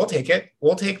 great, we'll take it.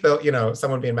 We'll take the,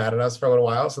 someone being mad at us for a little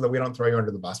while so that we don't throw you under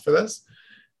the bus for this.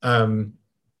 And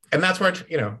that's where,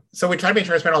 so we try to be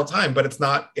transparent all the time, but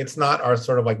it's not our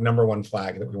sort of like number one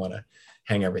flag that we want to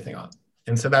hang everything on.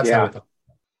 And so that's how we thought.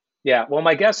 Yeah. Well,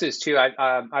 my guess is too,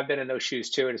 I've been in those shoes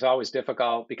too. And it's always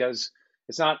difficult because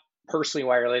it's not personally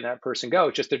why you're letting that person go.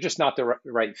 It's just, they're just not the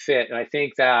right fit. And I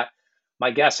think that my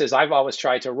guess is I've always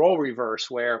tried to role reverse,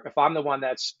 where if I'm the one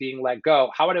that's being let go,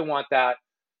 how would I want that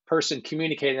person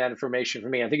communicating that information for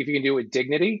me? I think if you can do it with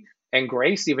dignity and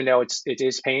grace, even though it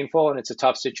is painful and it's a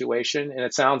tough situation, and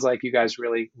it sounds like you guys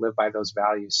really live by those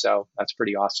values. So that's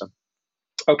pretty awesome.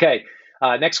 Okay,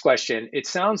 next question. It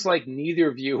sounds like neither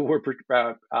of you were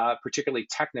particularly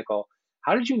technical.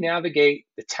 How did you navigate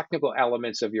the technical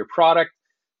elements of your product,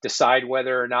 decide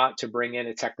whether or not to bring in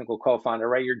a technical co-founder,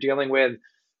 right? You're dealing with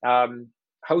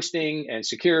hosting and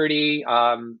security,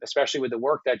 especially with the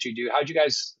work that you do. How'd you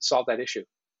guys solve that issue?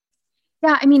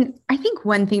 Yeah, I think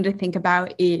one thing to think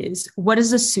about is, what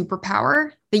is a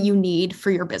superpower that you need for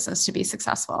your business to be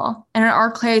successful? And in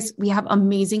our case, we have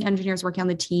amazing engineers working on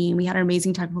the team. We had an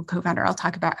amazing technical co-founder. I'll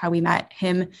talk about how we met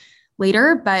him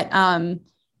later. But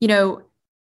you know,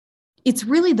 it's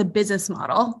really the business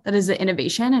model that is the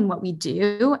innovation and what we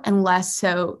do, and less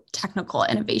so technical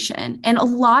innovation. And a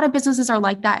lot of businesses are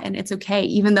like that, and it's okay,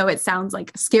 even though it sounds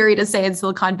like scary to say in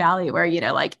Silicon Valley, where, you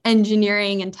know, like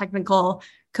engineering and technical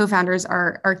co-founders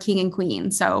are king and queen.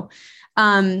 So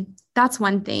that's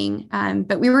one thing.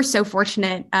 But we were so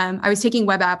fortunate. I was taking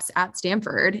web apps at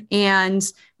Stanford, and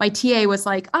my TA was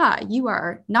like, you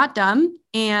are not dumb,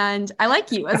 and I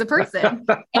like you as a person.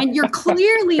 And you're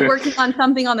clearly working on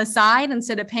something on the side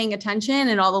instead of paying attention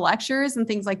in all the lectures and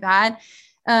things like that.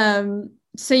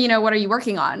 So, you know, what are you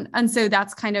working on? And so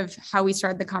that's kind of how we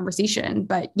started the conversation.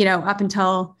 But, you know, up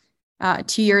until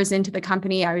 2 years into the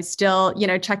company, I was still, you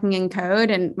know, checking in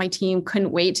code, and my team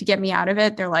couldn't wait to get me out of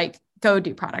it. They're like, go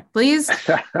do product, please.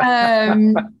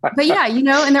 But yeah, you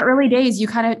know, in the early days, you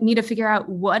kind of need to figure out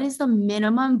what is the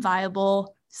minimum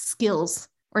viable skills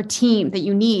or team that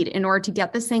you need in order to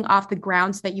get this thing off the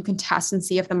ground so that you can test and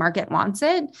see if the market wants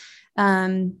it.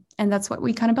 And that's what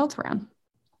we kind of built around.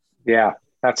 Yeah,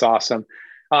 that's awesome.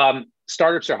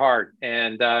 Startups are hard,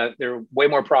 and there are way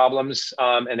more problems,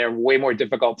 and there are way more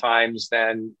difficult times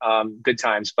than good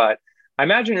times. But I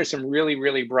imagine there's some really,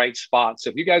 really bright spots. So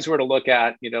if you guys were to look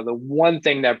at, you know, the one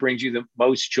thing that brings you the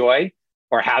most joy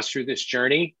or has through this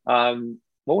journey, what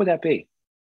would that be?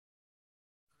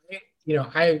 You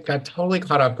know, I got totally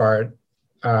caught off guard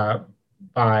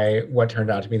by what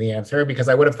turned out to be the answer, because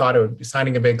I would have thought it would be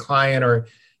signing a big client, or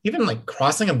even like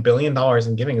crossing $1 billion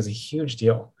in giving is a huge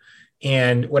deal.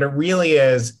 And what it really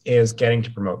is getting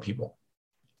to promote people.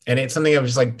 And it's something I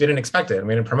was just like, didn't expect it. I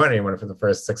mean, I didn't promote anyone for the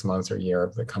first 6 months or year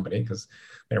of the company, because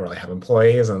they didn't really have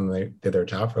employees and they did their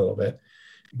job for a little bit.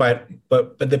 But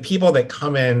the people that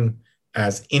come in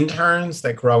as interns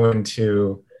that grow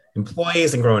into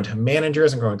employees and grow into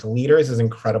managers and grow into leaders is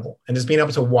incredible. And just being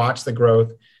able to watch the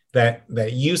growth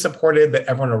that you supported, that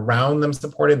everyone around them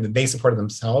supported, that they supported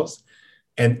themselves,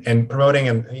 and promoting,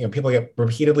 and, you know, people get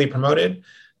repeatedly promoted.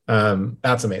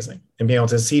 That's amazing. And being able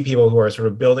to see people who are sort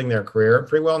of building their career at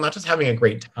FreeWill, not just having a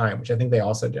great time, which I think they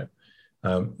also do.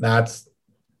 That's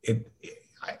it.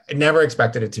 I never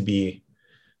expected it to be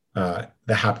the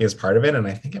happiest part of it. And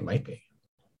I think it might be.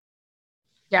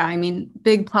 Yeah, I mean,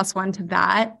 big +1 to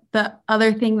that. The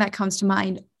other thing that comes to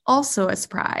mind, also a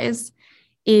surprise,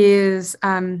 is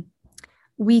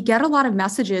we get a lot of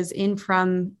messages in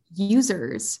from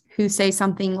users who say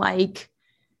something like,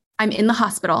 I'm in the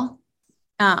hospital.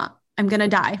 I'm going to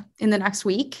die in the next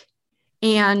week.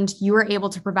 And you were able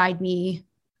to provide me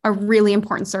a really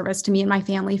important service to me and my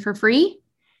family for free.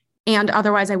 And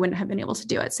otherwise I wouldn't have been able to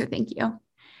do it. So thank you.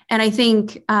 And I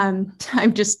think I'm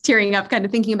just tearing up kind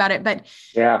of thinking about it. But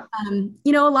yeah,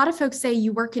 you know, a lot of folks say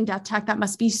you work in death tech, that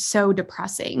must be so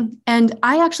depressing. And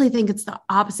I actually think it's the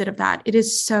opposite of that. It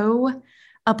is so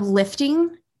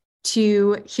uplifting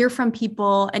to hear from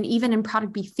people, and even in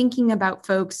product, be thinking about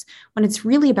folks when it's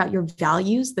really about your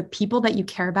values, the people that you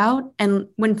care about. And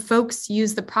when folks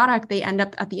use the product, they end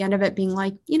up at the end of it being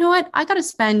like, you know what, I got to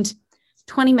spend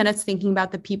 20 minutes thinking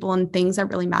about the people and things that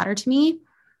really matter to me.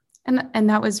 And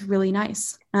that was really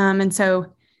nice. And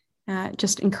so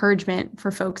just encouragement for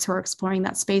folks who are exploring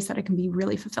that space, that it can be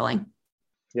really fulfilling.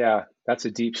 Yeah, that's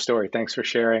a deep story. Thanks for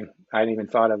sharing. I hadn't even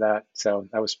thought of that. So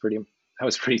that was pretty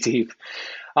deep.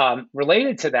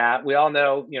 Related to that, we all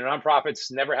know, you know,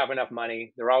 nonprofits never have enough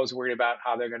money. They're always worried about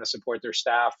how they're going to support their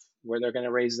staff, where they're going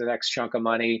to raise the next chunk of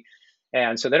money.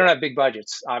 And so they don't have big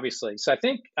budgets, obviously. So I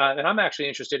think, and I'm actually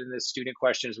interested in this student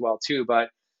question as well, too, but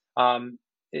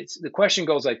the question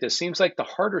goes like this: seems like the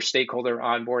harder stakeholder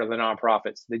on board are the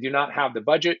nonprofits. They do not have the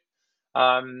budget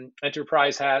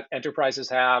enterprises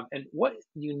have. And what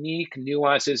unique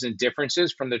nuances and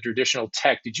differences from the traditional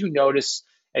tech did you notice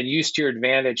and use to your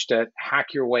advantage to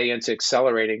hack your way into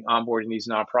accelerating onboarding these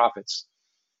nonprofits?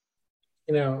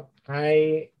 You know,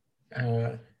 it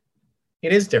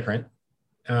is different,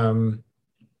 but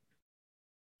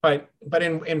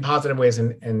in positive ways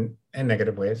and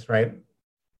negative ways, right?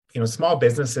 You know, small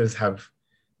businesses have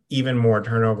even more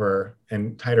turnover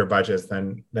and tighter budgets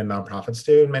than nonprofits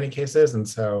do in many cases. And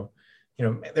so, you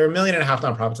know, there are 1.5 million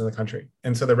nonprofits in the country.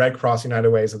 And so the Red Cross United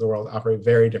Ways of the world operate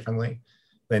very differently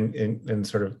than in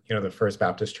sort of, you know, the First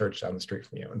Baptist Church down the street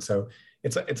from you. And so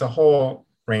it's a whole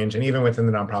range. And even within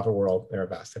the nonprofit world, there are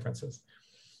vast differences.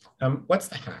 What's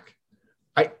the hack?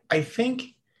 I think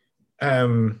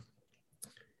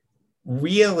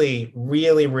really,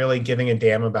 really, really giving a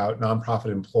damn about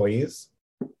nonprofit employees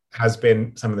has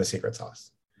been some of the secret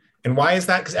sauce. And why is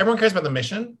that? Because everyone cares about the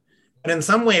mission. And in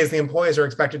some ways, the employees are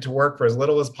expected to work for as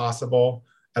little as possible,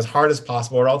 as hard as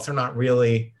possible, or else they're not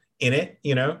really in it,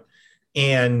 you know?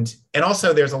 And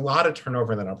also there's a lot of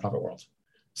turnover in the nonprofit world.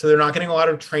 So they're not getting a lot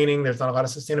of training. There's not a lot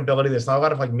of sustainability. There's not a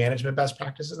lot of like management best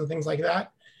practices and things like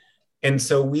that. And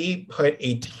so we put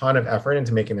a ton of effort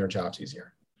into making their jobs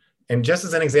easier. And just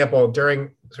as an example,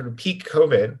 during sort of peak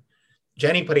COVID,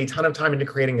 Jenny put a ton of time into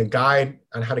creating a guide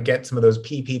on how to get some of those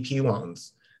PPP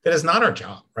loans. That is not our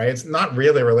job, right? It's not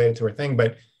really related to our thing,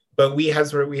 but we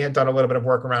had done a little bit of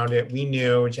work around it. We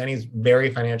knew Jenny's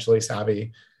very financially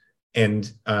savvy,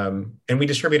 and we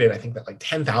distributed, I think, that like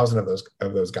 10,000 of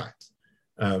those guides,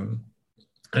 and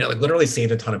it like literally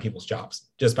saved a ton of people's jobs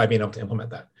just by being able to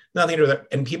implement that. Nothing to do with it,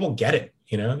 and people get it.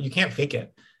 You can't fake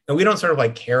it, and we don't sort of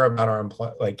like care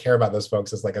about those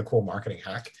folks as like a cool marketing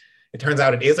hack. It turns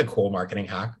out it is a cool marketing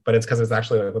hack, but it's because it's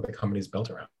actually like what the company's built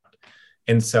around.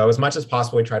 And so as much as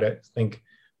possible, we try to think,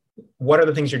 what are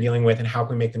the things you're dealing with and how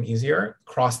can we make them easier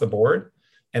across the board?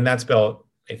 And that's built,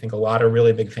 I think, a lot of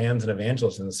really big fans and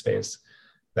evangelists in the space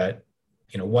that,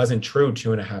 wasn't true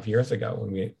 2.5 years ago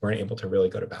when we weren't able to really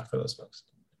go to bat for those folks.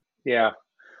 Yeah.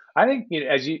 I think,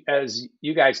 as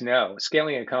you guys know,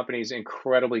 scaling a company is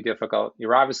incredibly difficult.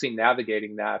 You're obviously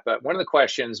navigating that. But one of the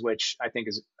questions, which I think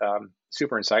is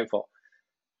super insightful,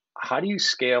 how do you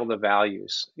scale the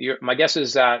values? My guess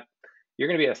is that you're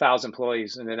going to be 1,000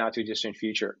 employees in the not too distant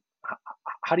future.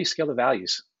 How do you scale the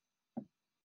values?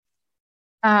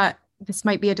 This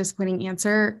might be a disappointing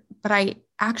answer, but I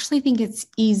actually think it's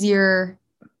easier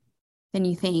than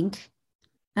you think.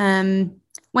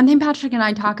 One thing Patrick and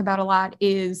I talk about a lot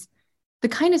is the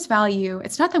kindness value.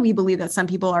 It's not that we believe that some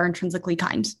people are intrinsically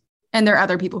kind and there are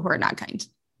other people who are not kind.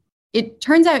 It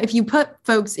turns out if you put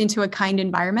folks into a kind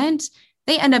environment,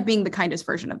 they end up being the kindest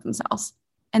version of themselves.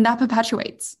 And that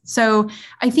perpetuates. So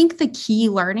I think the key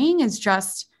learning is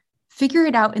just figure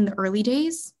it out in the early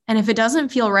days. And if it doesn't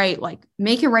feel right, like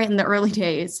make it right in the early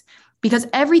days, because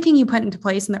everything you put into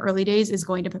place in the early days is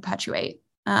going to perpetuate.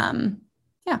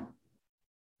 Yeah.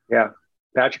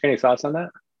 Patrick, any thoughts on that?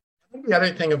 I think the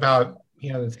other thing about,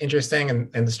 that's interesting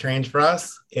and strange for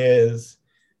us is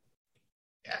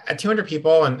at 200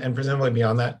 people and presumably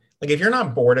beyond that, like if you're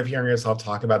not bored of hearing yourself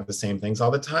talk about the same things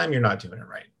all the time, you're not doing it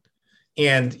right.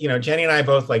 And, Jenny and I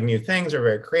both like new things, we're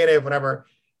very creative, whatever.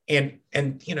 And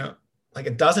like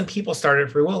a dozen people started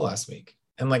FreeWill last week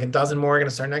and like a dozen more are going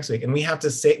to start next week. And we have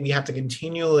to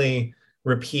continually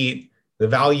repeat the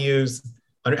values,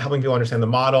 helping people understand the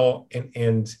model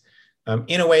and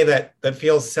in a way that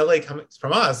feels silly coming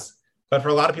from us, but for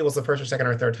a lot of people, it's the first or second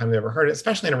or third time they've ever heard it,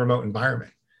 especially in a remote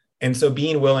environment. And so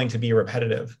being willing to be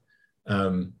repetitive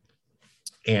and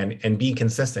be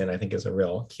consistent, I think is a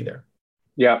real key there.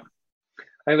 Yeah.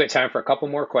 I think we have time for a couple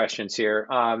more questions here.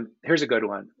 Here's a good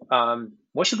one.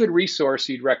 What's a good resource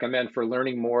you'd recommend for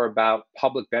learning more about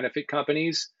public benefit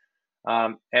companies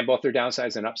and both their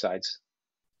downsides and upsides?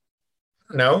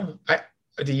 No,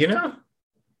 do you know?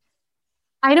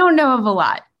 I don't know of a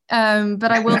lot,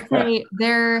 but I will say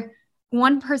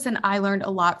one person I learned a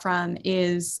lot from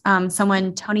is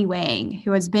someone, Tony Wang,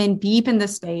 who has been deep in the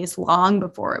space long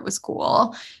before it was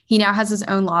cool. He now has his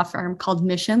own law firm called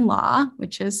Mission Law,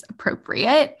 which is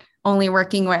appropriate, only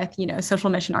working with, social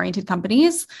mission oriented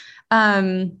companies.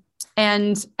 And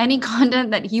any content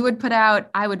that he would put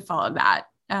out, I would follow that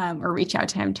or reach out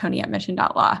to him,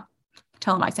 Tony@mission.law.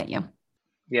 Tell him I sent you.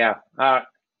 Yeah.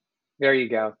 There you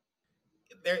go.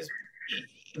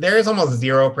 There is almost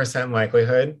 0%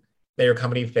 likelihood that your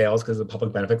company fails because of the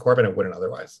public benefit corp and it wouldn't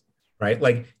otherwise, right?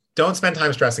 Like, don't spend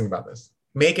time stressing about this.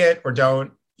 Make it or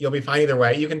don't. You'll be fine either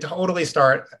way. You can totally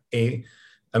start a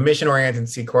mission-oriented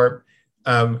C corp,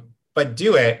 but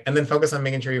do it and then focus on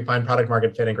making sure you find product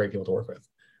market fit and great people to work with.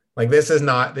 Like, this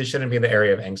shouldn't be the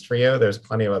area of angst for you. There's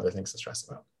plenty of other things to stress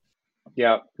about.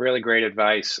 Yeah, really great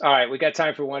advice. All right, we got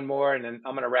time for one more, and then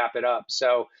I'm going to wrap it up.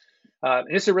 So,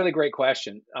 this is a really great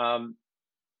question.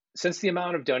 Since the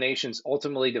amount of donations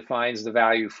ultimately defines the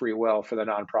value of FreeWill for the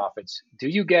nonprofits, do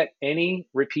you get any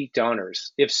repeat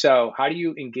donors? If so, how do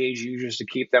you engage users to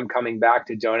keep them coming back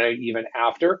to donate even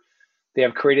after they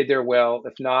have created their will?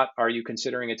 If not, are you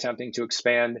considering attempting to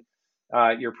expand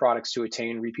your products to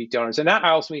attain repeat donors? And that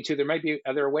also means too, there might be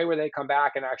a way where they come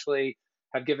back and actually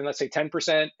have given, let's say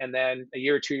 10%, and then a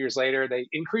year or 2 years later, they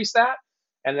increase that.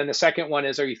 And then the second one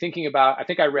is, are you thinking about, I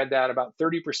think I read that about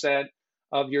 30%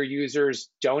 of your users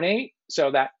donate.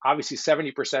 So that obviously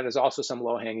 70% is also some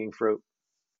low-hanging fruit.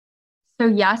 So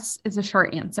yes is a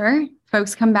short answer.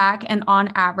 Folks come back and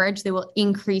on average, they will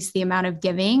increase the amount of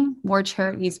giving, more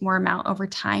charities, more amount over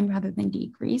time rather than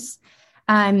decrease.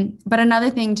 But another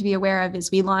thing to be aware of is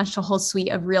we launched a whole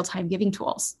suite of real-time giving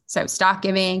tools. So stock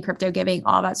giving, crypto giving,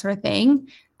 all that sort of thing.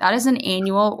 That is an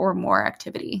annual or more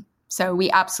activity. So we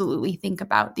absolutely think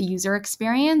about the user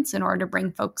experience in order to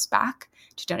bring folks back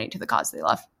to donate to the cause they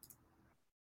love.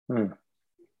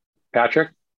 Patrick?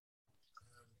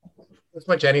 That's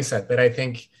what Jenny said, that I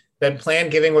think that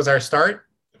planned giving was our start,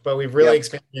 but we've really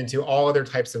expanded into all other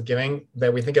types of giving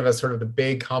that we think of as sort of the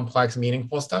big, complex,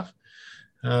 meaningful stuff.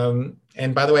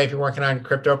 And by the way, if you're working on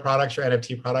crypto products or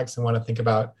NFT products and want to think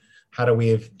about how to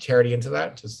weave charity into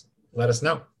that, just let us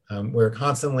know. We're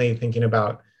constantly thinking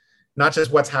about not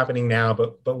just what's happening now,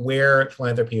 but where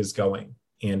philanthropy is going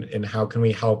and how can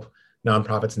we help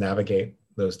nonprofits navigate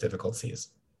those difficult seas.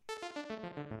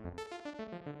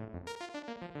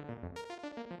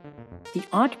 The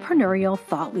Entrepreneurial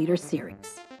Thought Leader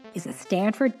Series is a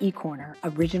Stanford eCorner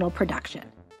original production.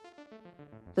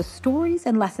 The stories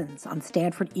and lessons on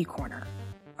Stanford eCorner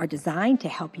are designed to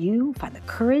help you find the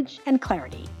courage and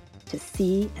clarity to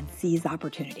see and seize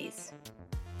opportunities.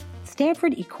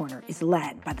 Stanford eCorner is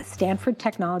led by the Stanford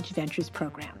Technology Ventures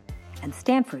Program and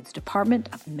Stanford's Department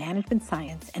of Management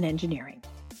Science and Engineering.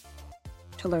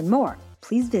 To learn more,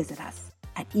 please visit us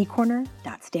at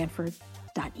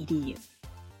ecorner.stanford.edu.